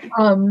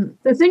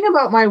 The thing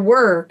about my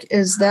work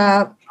is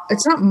that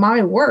it's not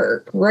my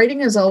work. Writing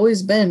has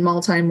always been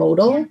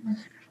multimodal.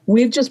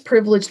 We've just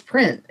privileged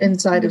print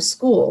inside of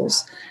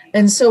schools.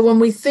 And so when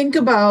we think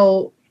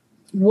about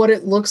what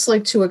it looks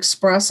like to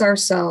express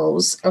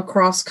ourselves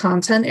across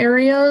content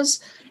areas,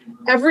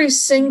 every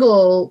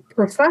single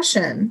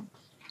profession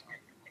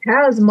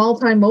has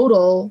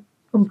multimodal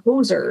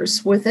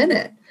composers within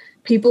it,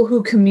 people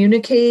who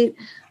communicate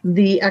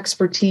the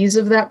expertise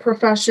of that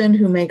profession,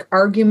 who make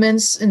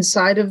arguments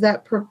inside of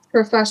that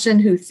profession,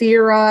 who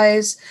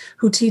theorize,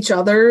 who teach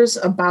others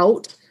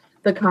about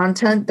the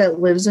content that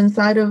lives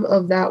inside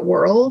of that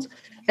world.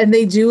 And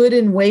they do it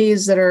in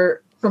ways that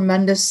are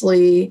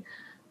tremendously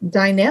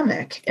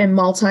dynamic and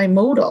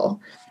multimodal.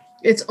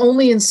 It's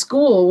only in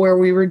school where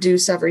we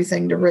reduce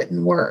everything to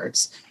written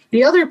words.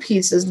 The other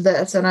piece is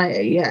this, and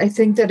I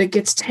think that it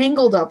gets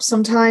tangled up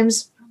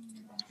sometimes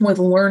with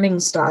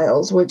learning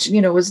styles, which,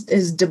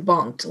 is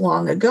debunked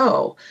long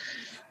ago.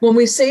 When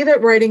we say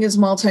that writing is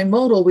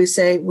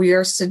multimodal, we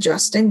are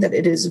suggesting that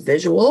it is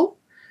visual,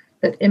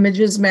 that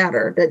images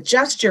matter, that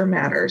gesture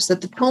matters,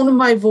 that the tone of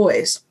my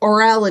voice,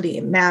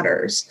 orality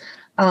matters,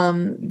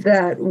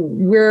 that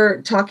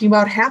we're talking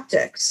about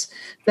haptics,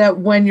 that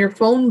when your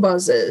phone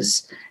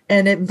buzzes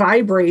and it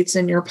vibrates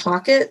in your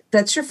pocket,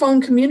 that's your phone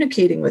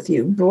communicating with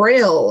you.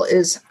 Braille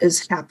is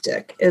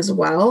haptic as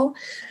well.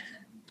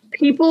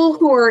 People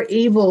who are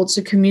able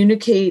to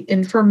communicate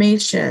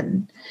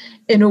information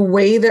in a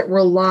way that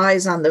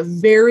relies on the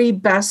very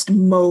best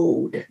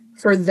mode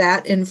for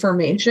that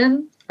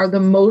information are the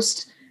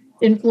most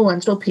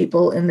influential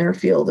people in their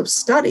field of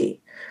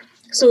study.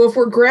 So if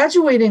we're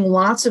graduating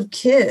lots of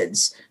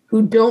kids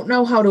who don't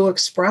know how to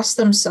express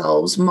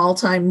themselves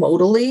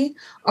multimodally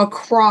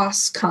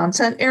across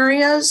content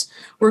areas,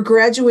 we're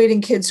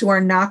graduating kids who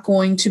are not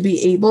going to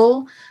be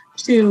able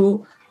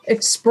to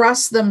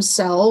express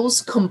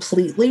themselves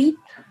completely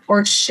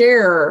or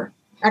share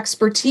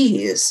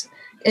expertise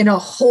in a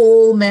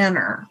whole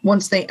manner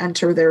once they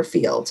enter their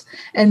field.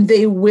 And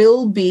they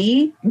will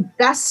be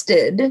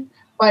bested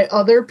by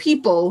other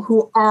people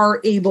who are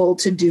able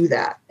to do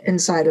that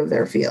inside of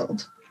their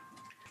field.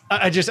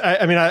 I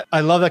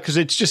love that because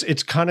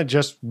it's kind of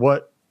just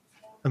what,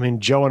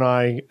 Joe and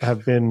I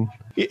have been,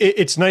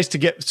 it's nice to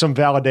get some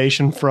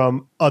validation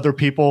from other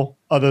people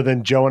other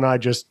than Joe and I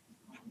just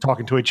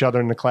talking to each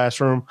other in the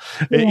classroom,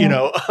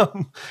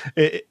 and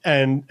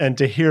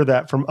to hear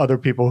that from other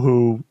people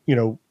who,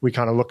 we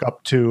kind of look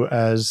up to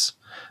as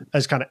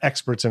kind of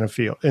experts in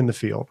the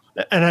field.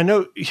 And I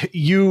know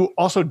you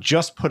also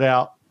just put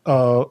out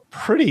a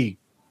pretty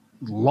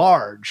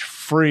large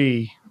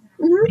free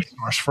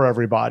resource for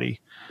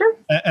everybody. Sure.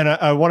 And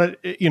I wanted,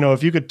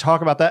 if you could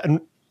talk about that. And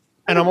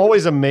I'm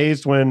always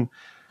amazed when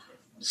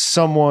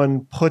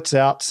someone puts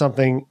out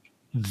something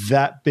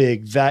that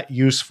big, that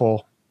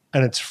useful,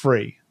 and it's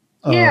free.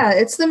 Yeah,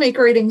 it's the Make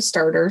Writing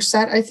Starter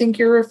Set I think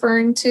you're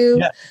referring to.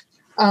 Yeah.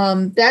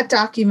 That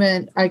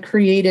document I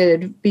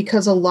created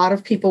because a lot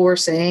of people were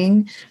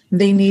saying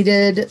they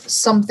needed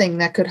something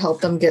that could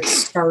help them get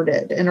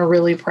started in a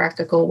really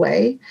practical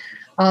way.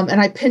 And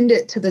I pinned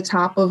it to the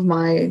top of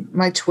my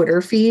Twitter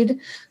feed.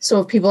 So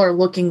if people are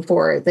looking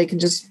for it, they can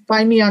just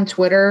find me on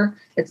Twitter.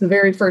 It's the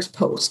very first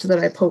post that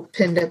I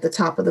pinned at the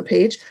top of the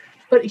page.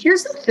 But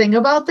here's the thing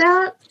about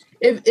that.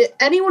 If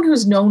anyone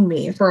who's known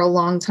me for a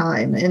long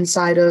time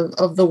inside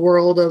of the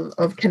world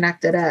of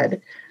connected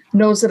ed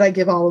knows that I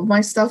give all of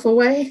my stuff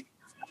away.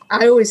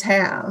 I always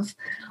have.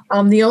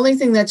 The only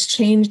thing that's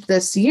changed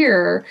this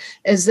year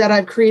is that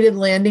I've created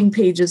landing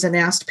pages and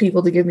asked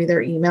people to give me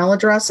their email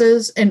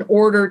addresses in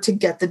order to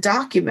get the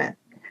document.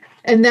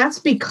 And that's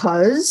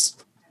because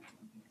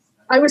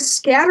I was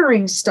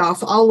scattering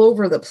stuff all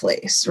over the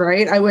place,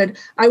 right?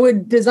 I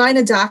would design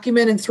a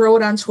document and throw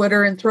it on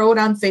Twitter and throw it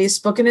on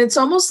Facebook. And it's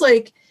almost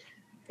like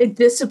it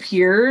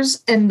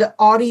disappears, and the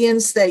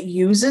audience that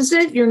uses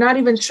it, you're not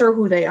even sure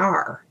who they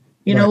are.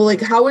 Like,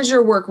 how is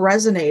your work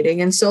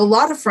resonating? And so a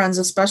lot of friends,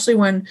 especially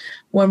when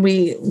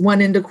we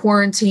went into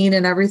quarantine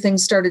and everything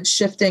started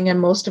shifting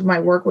and most of my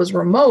work was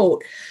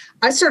remote,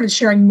 I started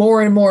sharing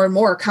more and more and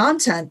more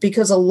content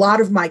because a lot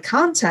of my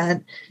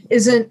content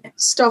isn't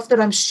stuff that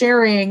I'm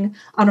sharing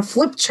on a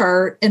flip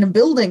chart in a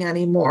building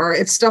anymore.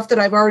 It's stuff that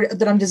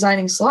I'm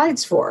designing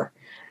slides for,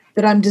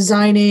 that I'm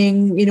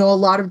designing, a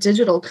lot of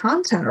digital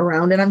content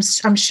around, and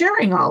I'm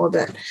sharing all of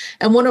it.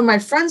 And one of my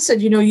friends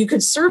said, you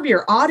could serve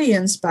your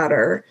audience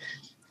better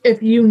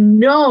if you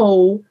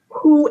know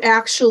who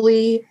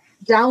actually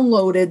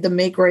downloaded the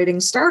Make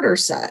Writing Starter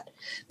Set,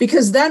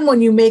 because then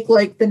when you make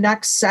like the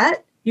next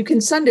set, you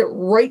can send it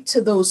right to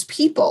those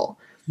people.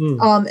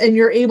 And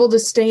you're able to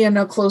stay in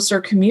a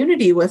closer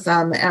community with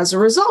them as a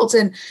result.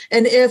 And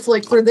if,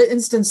 like, for the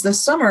instance, this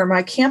summer,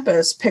 my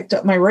campus picked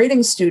up my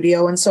writing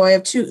studio. And so I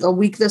have a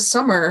week this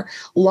summer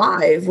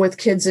live with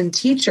kids and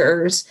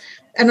teachers.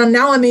 And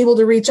now I'm able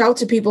to reach out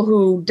to people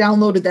who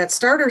downloaded that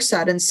starter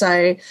set and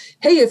say,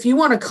 hey, if you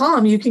want to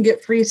come, you can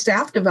get free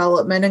staff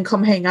development and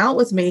come hang out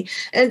with me.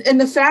 And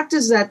the fact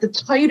is that the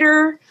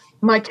tighter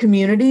my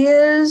community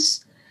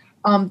is,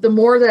 the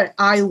more that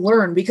I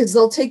learn, because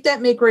they'll take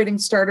that Make Writing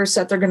Starter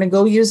Set, they're going to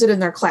go use it in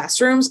their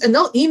classrooms, and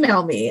they'll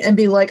email me and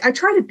be like, I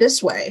tried it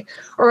this way,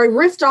 or I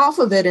riffed off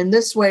of it in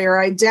this way, or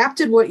I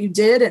adapted what you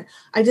did, and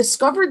I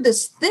discovered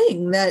this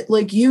thing that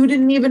like you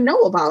didn't even know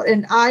about.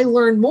 And I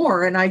learn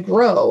more and I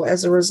grow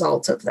as a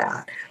result of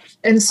that.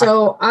 And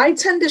so I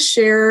tend to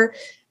share,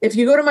 if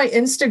you go to my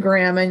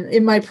Instagram and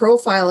in my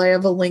profile, I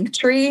have a link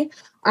tree.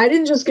 I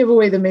didn't just give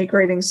away the Make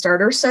Writing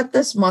Starter Set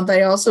this month.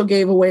 I also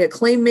gave away a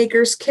Claim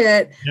Makers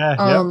Kit.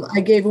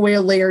 I gave away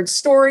a layered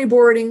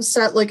storyboarding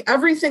set. Like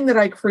everything that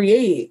I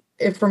create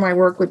for my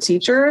work with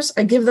teachers,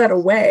 I give that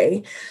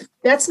away.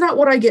 That's not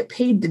what I get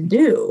paid to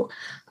do.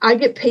 I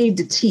get paid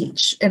to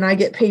teach, and I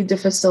get paid to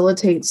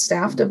facilitate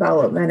staff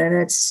development. And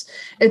it's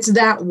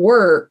that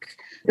work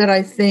that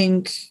I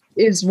think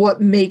is what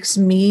makes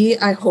me,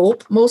 I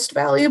hope, most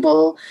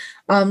valuable.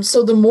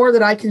 So the more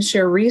that I can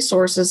share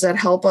resources that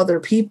help other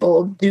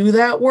people do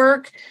that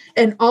work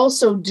and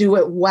also do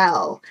it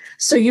well.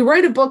 So you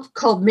write a book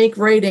called Make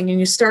Writing and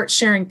you start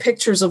sharing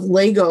pictures of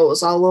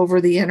Legos all over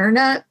the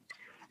internet,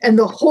 and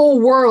the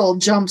whole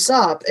world jumps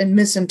up and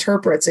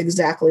misinterprets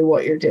exactly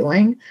what you're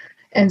doing.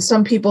 And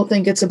some people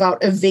think it's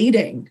about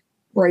evading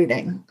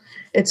writing.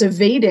 It's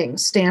evading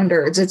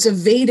standards. It's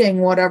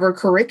evading whatever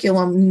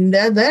curriculum.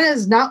 That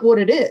is not what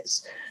it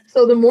is.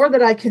 So the more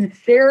that I can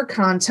share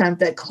content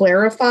that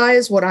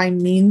clarifies what I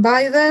mean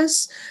by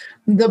this,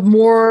 the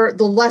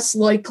less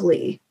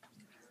likely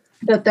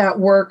that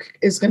work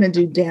is going to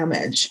do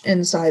damage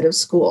inside of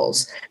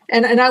schools.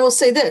 And I will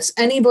say this,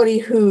 anybody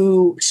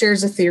who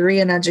shares a theory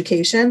in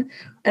education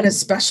and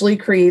especially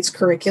creates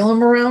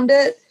curriculum around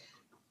it,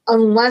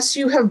 unless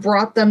you have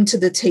brought them to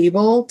the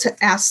table to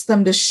ask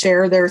them to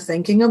share their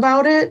thinking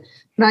about it,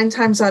 9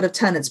 times out of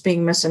 10, it's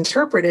being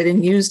misinterpreted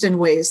and used in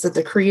ways that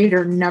the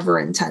creator never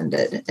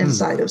intended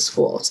inside of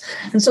schools.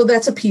 And so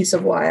that's a piece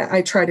of why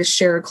I try to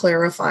share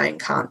clarifying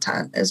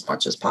content as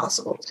much as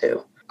possible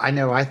too. I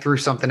know I threw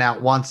something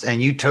out once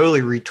and you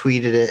totally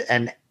retweeted it,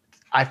 and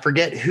I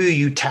forget who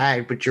you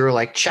tagged, but you were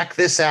like, check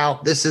this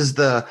out. This is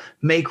the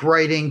Make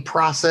Writing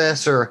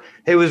process. Or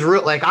it was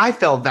real. Like I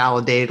felt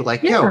validated,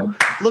 like, yo,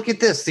 look at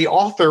this. The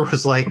author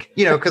was like,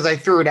 because I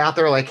threw it out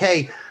there like,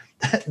 hey,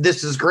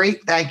 this is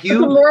great. Thank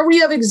you. The more we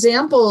have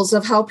examples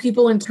of how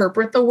people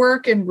interpret the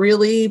work in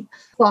really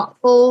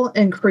thoughtful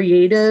and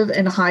creative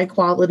and high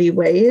quality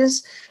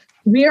ways,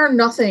 we are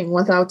nothing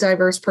without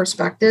diverse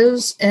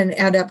perspectives and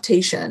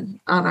adaptation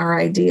on our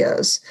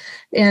ideas.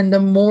 And the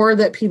more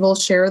that people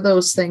share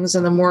those things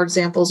and the more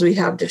examples we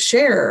have to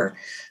share,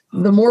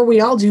 the more we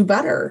all do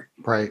better.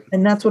 Right.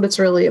 And that's what it's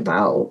really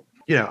about.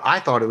 I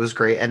thought it was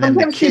great. And then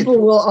sometimes people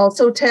will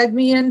also tag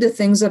me into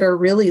things that are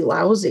really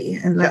lousy,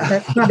 and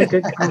that's not a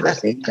good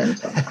conversation.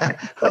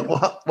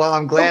 Well,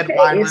 I'm glad.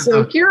 Okay,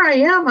 so here I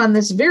am on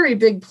this very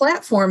big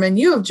platform, and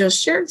you have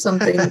just shared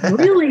something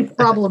really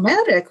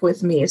problematic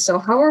with me. So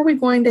how are we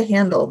going to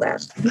handle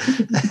that?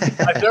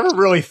 I've never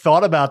really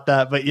thought about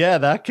that, but yeah,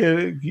 that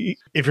could.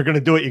 If you're going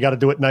to do it, you got to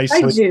do it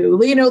nicely. I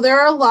do. There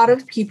are a lot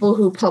of people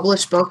who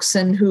publish books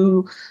and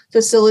who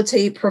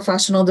facilitate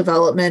professional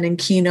development and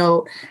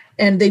keynote.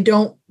 And they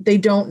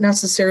don't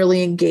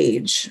necessarily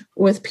engage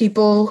with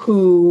people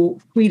who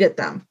tweet at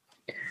them.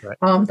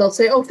 Right. They'll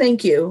say, oh,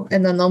 thank you.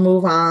 And then they'll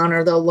move on,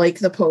 or they'll like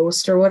the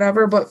post or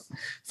whatever. But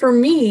for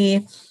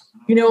me,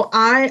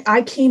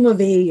 I came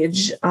of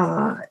age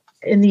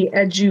in the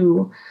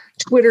edu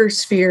Twitter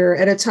sphere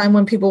at a time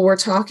when people were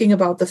talking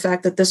about the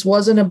fact that this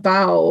wasn't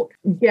about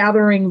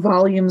gathering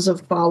volumes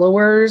of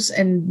followers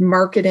and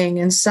marketing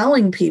and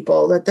selling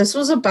people, that this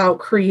was about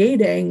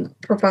creating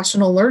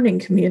professional learning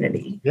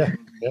community. Yeah.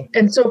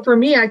 And so for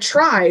me, I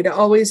try to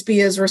always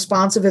be as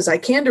responsive as I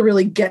can to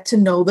really get to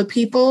know the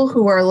people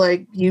who are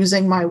like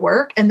using my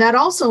work. And that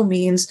also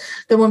means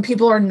that when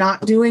people are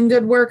not doing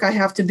good work, I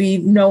have to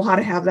know how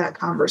to have that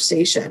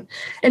conversation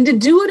and to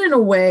do it in a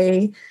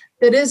way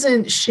that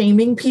isn't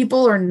shaming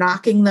people or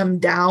knocking them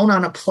down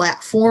on a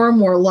platform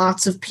where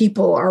lots of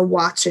people are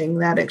watching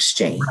that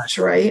exchange,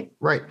 right?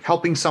 Right.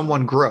 Helping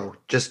someone grow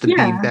just to be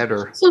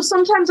better. So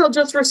sometimes I'll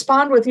just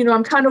respond with,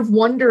 I'm kind of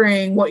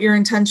wondering what your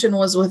intention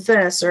was with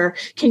this, or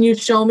can you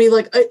show me,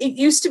 like, it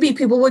used to be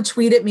people would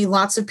tweet at me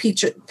lots of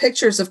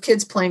pictures of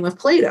kids playing with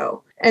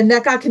Play-Doh. And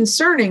that got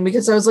concerning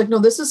because I was like, no,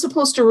 this is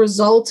supposed to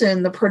result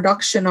in the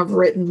production of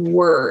written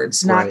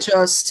words, not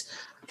just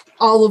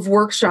Olive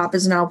Workshop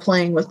is now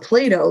playing with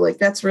Play-Doh. Like,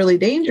 that's really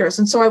dangerous.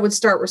 And so I would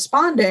start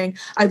responding.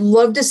 I'd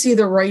love to see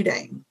the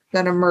writing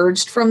that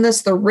emerged from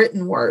this, the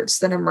written words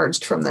that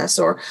emerged from this,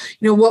 or,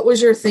 what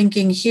was your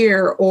thinking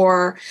here?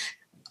 Or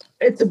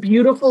it's a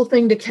beautiful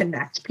thing to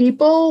connect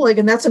people. Like,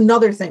 and that's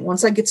another thing.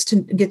 Once I get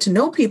to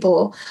know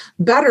people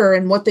better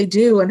and what they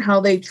do and how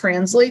they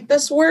translate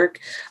this work,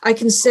 I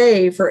can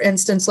say, for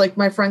instance, like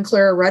my friend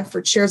Clara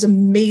Redford shares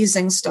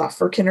amazing stuff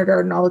for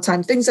kindergarten all the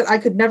time, things that I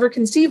could never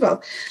conceive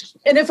of.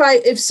 And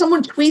if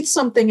someone tweets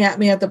something at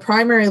me at the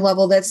primary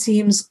level that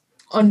seems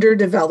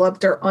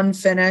underdeveloped or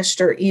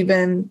unfinished or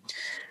even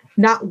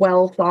not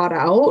well thought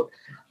out,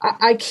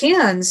 I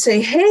can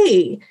say,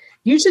 hey,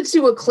 you should see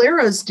what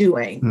Clara's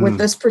doing with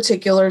this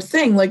particular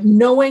thing, like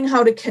knowing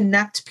how to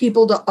connect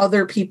people to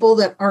other people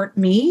that aren't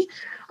me,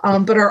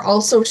 but are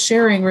also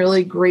sharing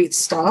really great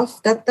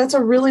stuff. That's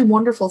a really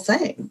wonderful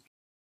thing.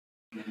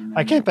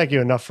 I can't thank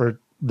you enough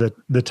for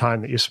the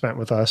time that you spent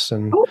with us.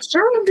 And oh,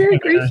 sure, I'm very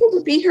grateful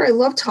to be here. I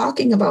love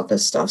talking about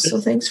this stuff. So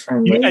thanks for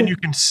inviting. And you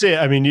can see,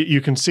 I mean,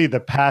 you can see the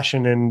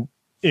passion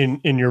in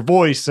your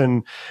voice,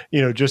 and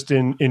just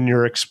in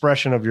your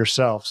expression of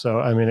yourself. So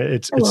I mean, I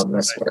love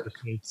this work.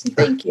 So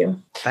thank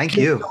you. Thank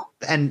you.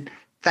 And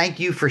thank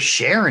you for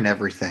sharing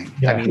everything.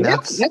 Yeah. I mean,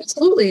 that's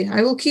absolutely.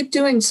 I will keep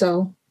doing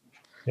so.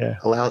 Yeah.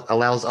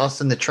 Allows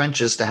us in the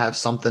trenches to have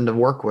something to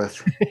work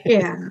with.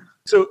 Yeah.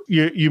 So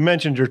you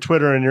mentioned your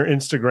Twitter and your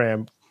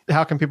Instagram.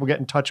 How can people get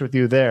in touch with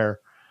you there?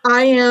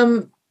 I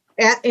am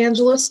at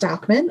Angela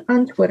Stockman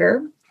on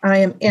Twitter. I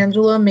am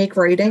Angela Make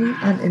Writing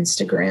on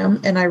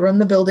Instagram, and I run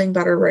the Building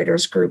Better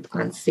Writers group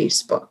on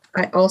Facebook.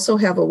 I also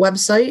have a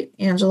website,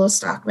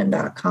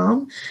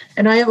 angelastockman.com,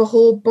 and I have a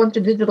whole bunch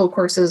of digital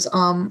courses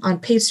on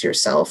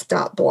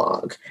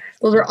paceyourself.blog.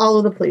 Those are all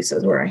of the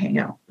places where I hang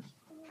out.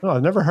 Oh,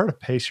 I've never heard of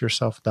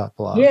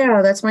paceyourself.blog.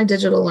 Yeah, that's my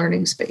digital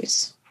learning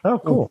space. Oh,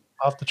 cool.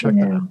 I'll have to check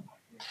that out.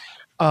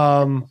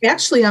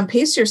 Actually, on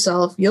Pace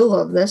Yourself, you'll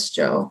love this,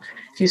 Joe.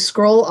 If you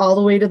scroll all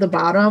the way to the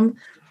bottom,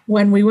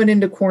 when we went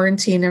into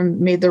quarantine and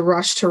made the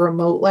rush to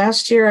remote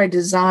last year, I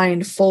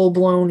designed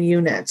full-blown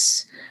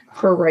units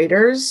for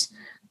writers,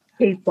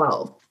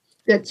 K-12,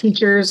 that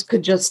teachers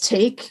could just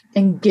take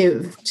and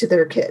give to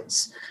their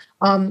kids.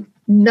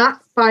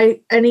 Not by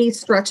any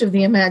stretch of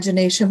the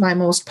imagination my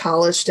most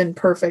polished and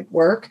perfect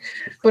work,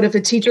 but if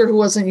a teacher who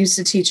wasn't used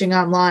to teaching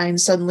online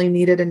suddenly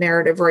needed a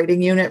narrative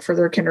writing unit for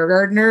their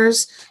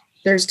kindergartners,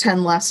 there's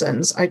 10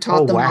 lessons. I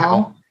taught them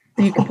all.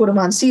 And you can put them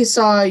on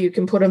Seesaw, you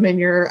can put them in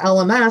your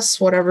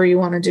LMS, whatever you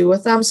want to do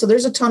with them. So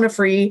there's a ton of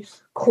free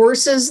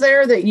courses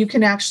there that you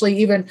can actually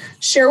even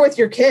share with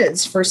your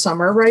kids for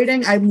summer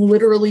writing. I'm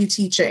literally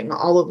teaching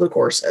all of the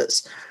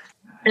courses,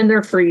 and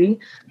they're free.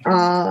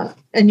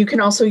 And you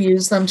can also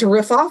use them to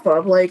riff off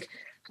of, like,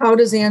 how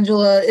does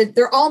Angela,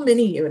 they're all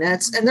mini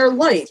units, and they're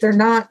light. They're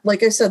not,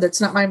 like I said, that's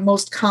not my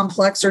most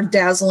complex or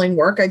dazzling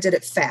work. I did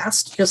it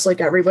fast, just like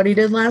everybody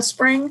did last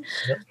spring.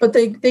 Yep. But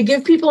they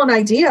give people an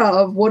idea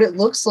of what it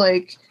looks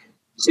like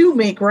to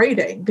make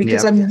writing,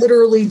 because I'm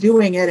literally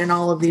doing it in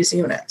all of these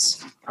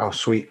units. Oh,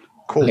 sweet.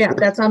 Cool. Yeah,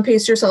 that's on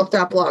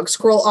paceyourself.blog.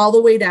 Scroll all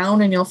the way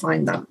down and you'll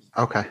find them.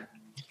 Okay.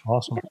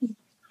 Awesome.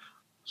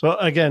 So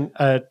again,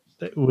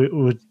 we,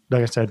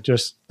 like I said,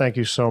 just thank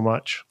you so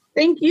much.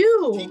 Thank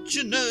you.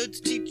 Teacher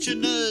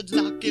nerds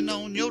knocking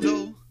on your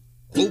door.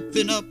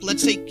 Open up,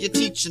 let's take your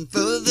teaching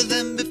further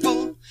than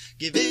before.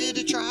 Give it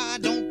a try,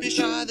 don't be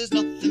shy, there's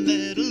nothing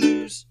there to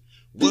lose.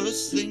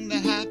 Worst thing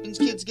that happens,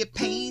 kids get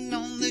pain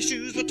on their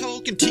shoes. We're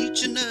talking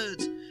teacher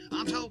nerds.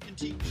 I'm talking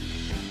teacher.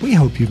 We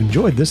hope you've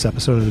enjoyed this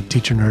episode of the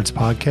Teacher Nerds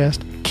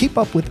Podcast. Keep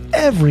up with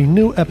every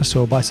new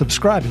episode by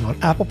subscribing on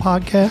Apple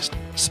Podcast,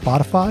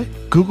 Spotify,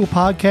 Google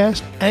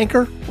Podcast,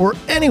 Anchor, or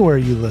anywhere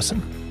you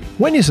listen.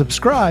 When you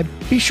subscribe,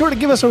 be sure to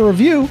give us a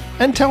review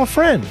and tell a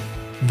friend.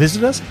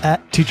 Visit us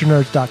at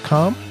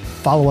teachernerds.com.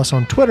 Follow us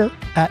on Twitter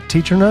at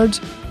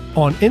teachernerds,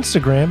 on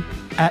Instagram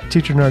at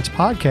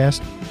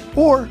teachernerdspodcast,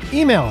 or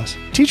email us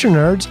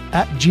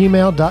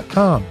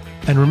teachernerds@gmail.com.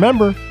 And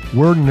remember,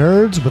 we're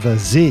nerds with a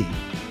Z.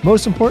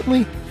 Most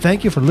importantly,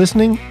 thank you for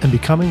listening and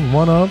becoming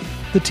one of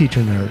the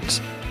Teacher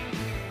Nerds.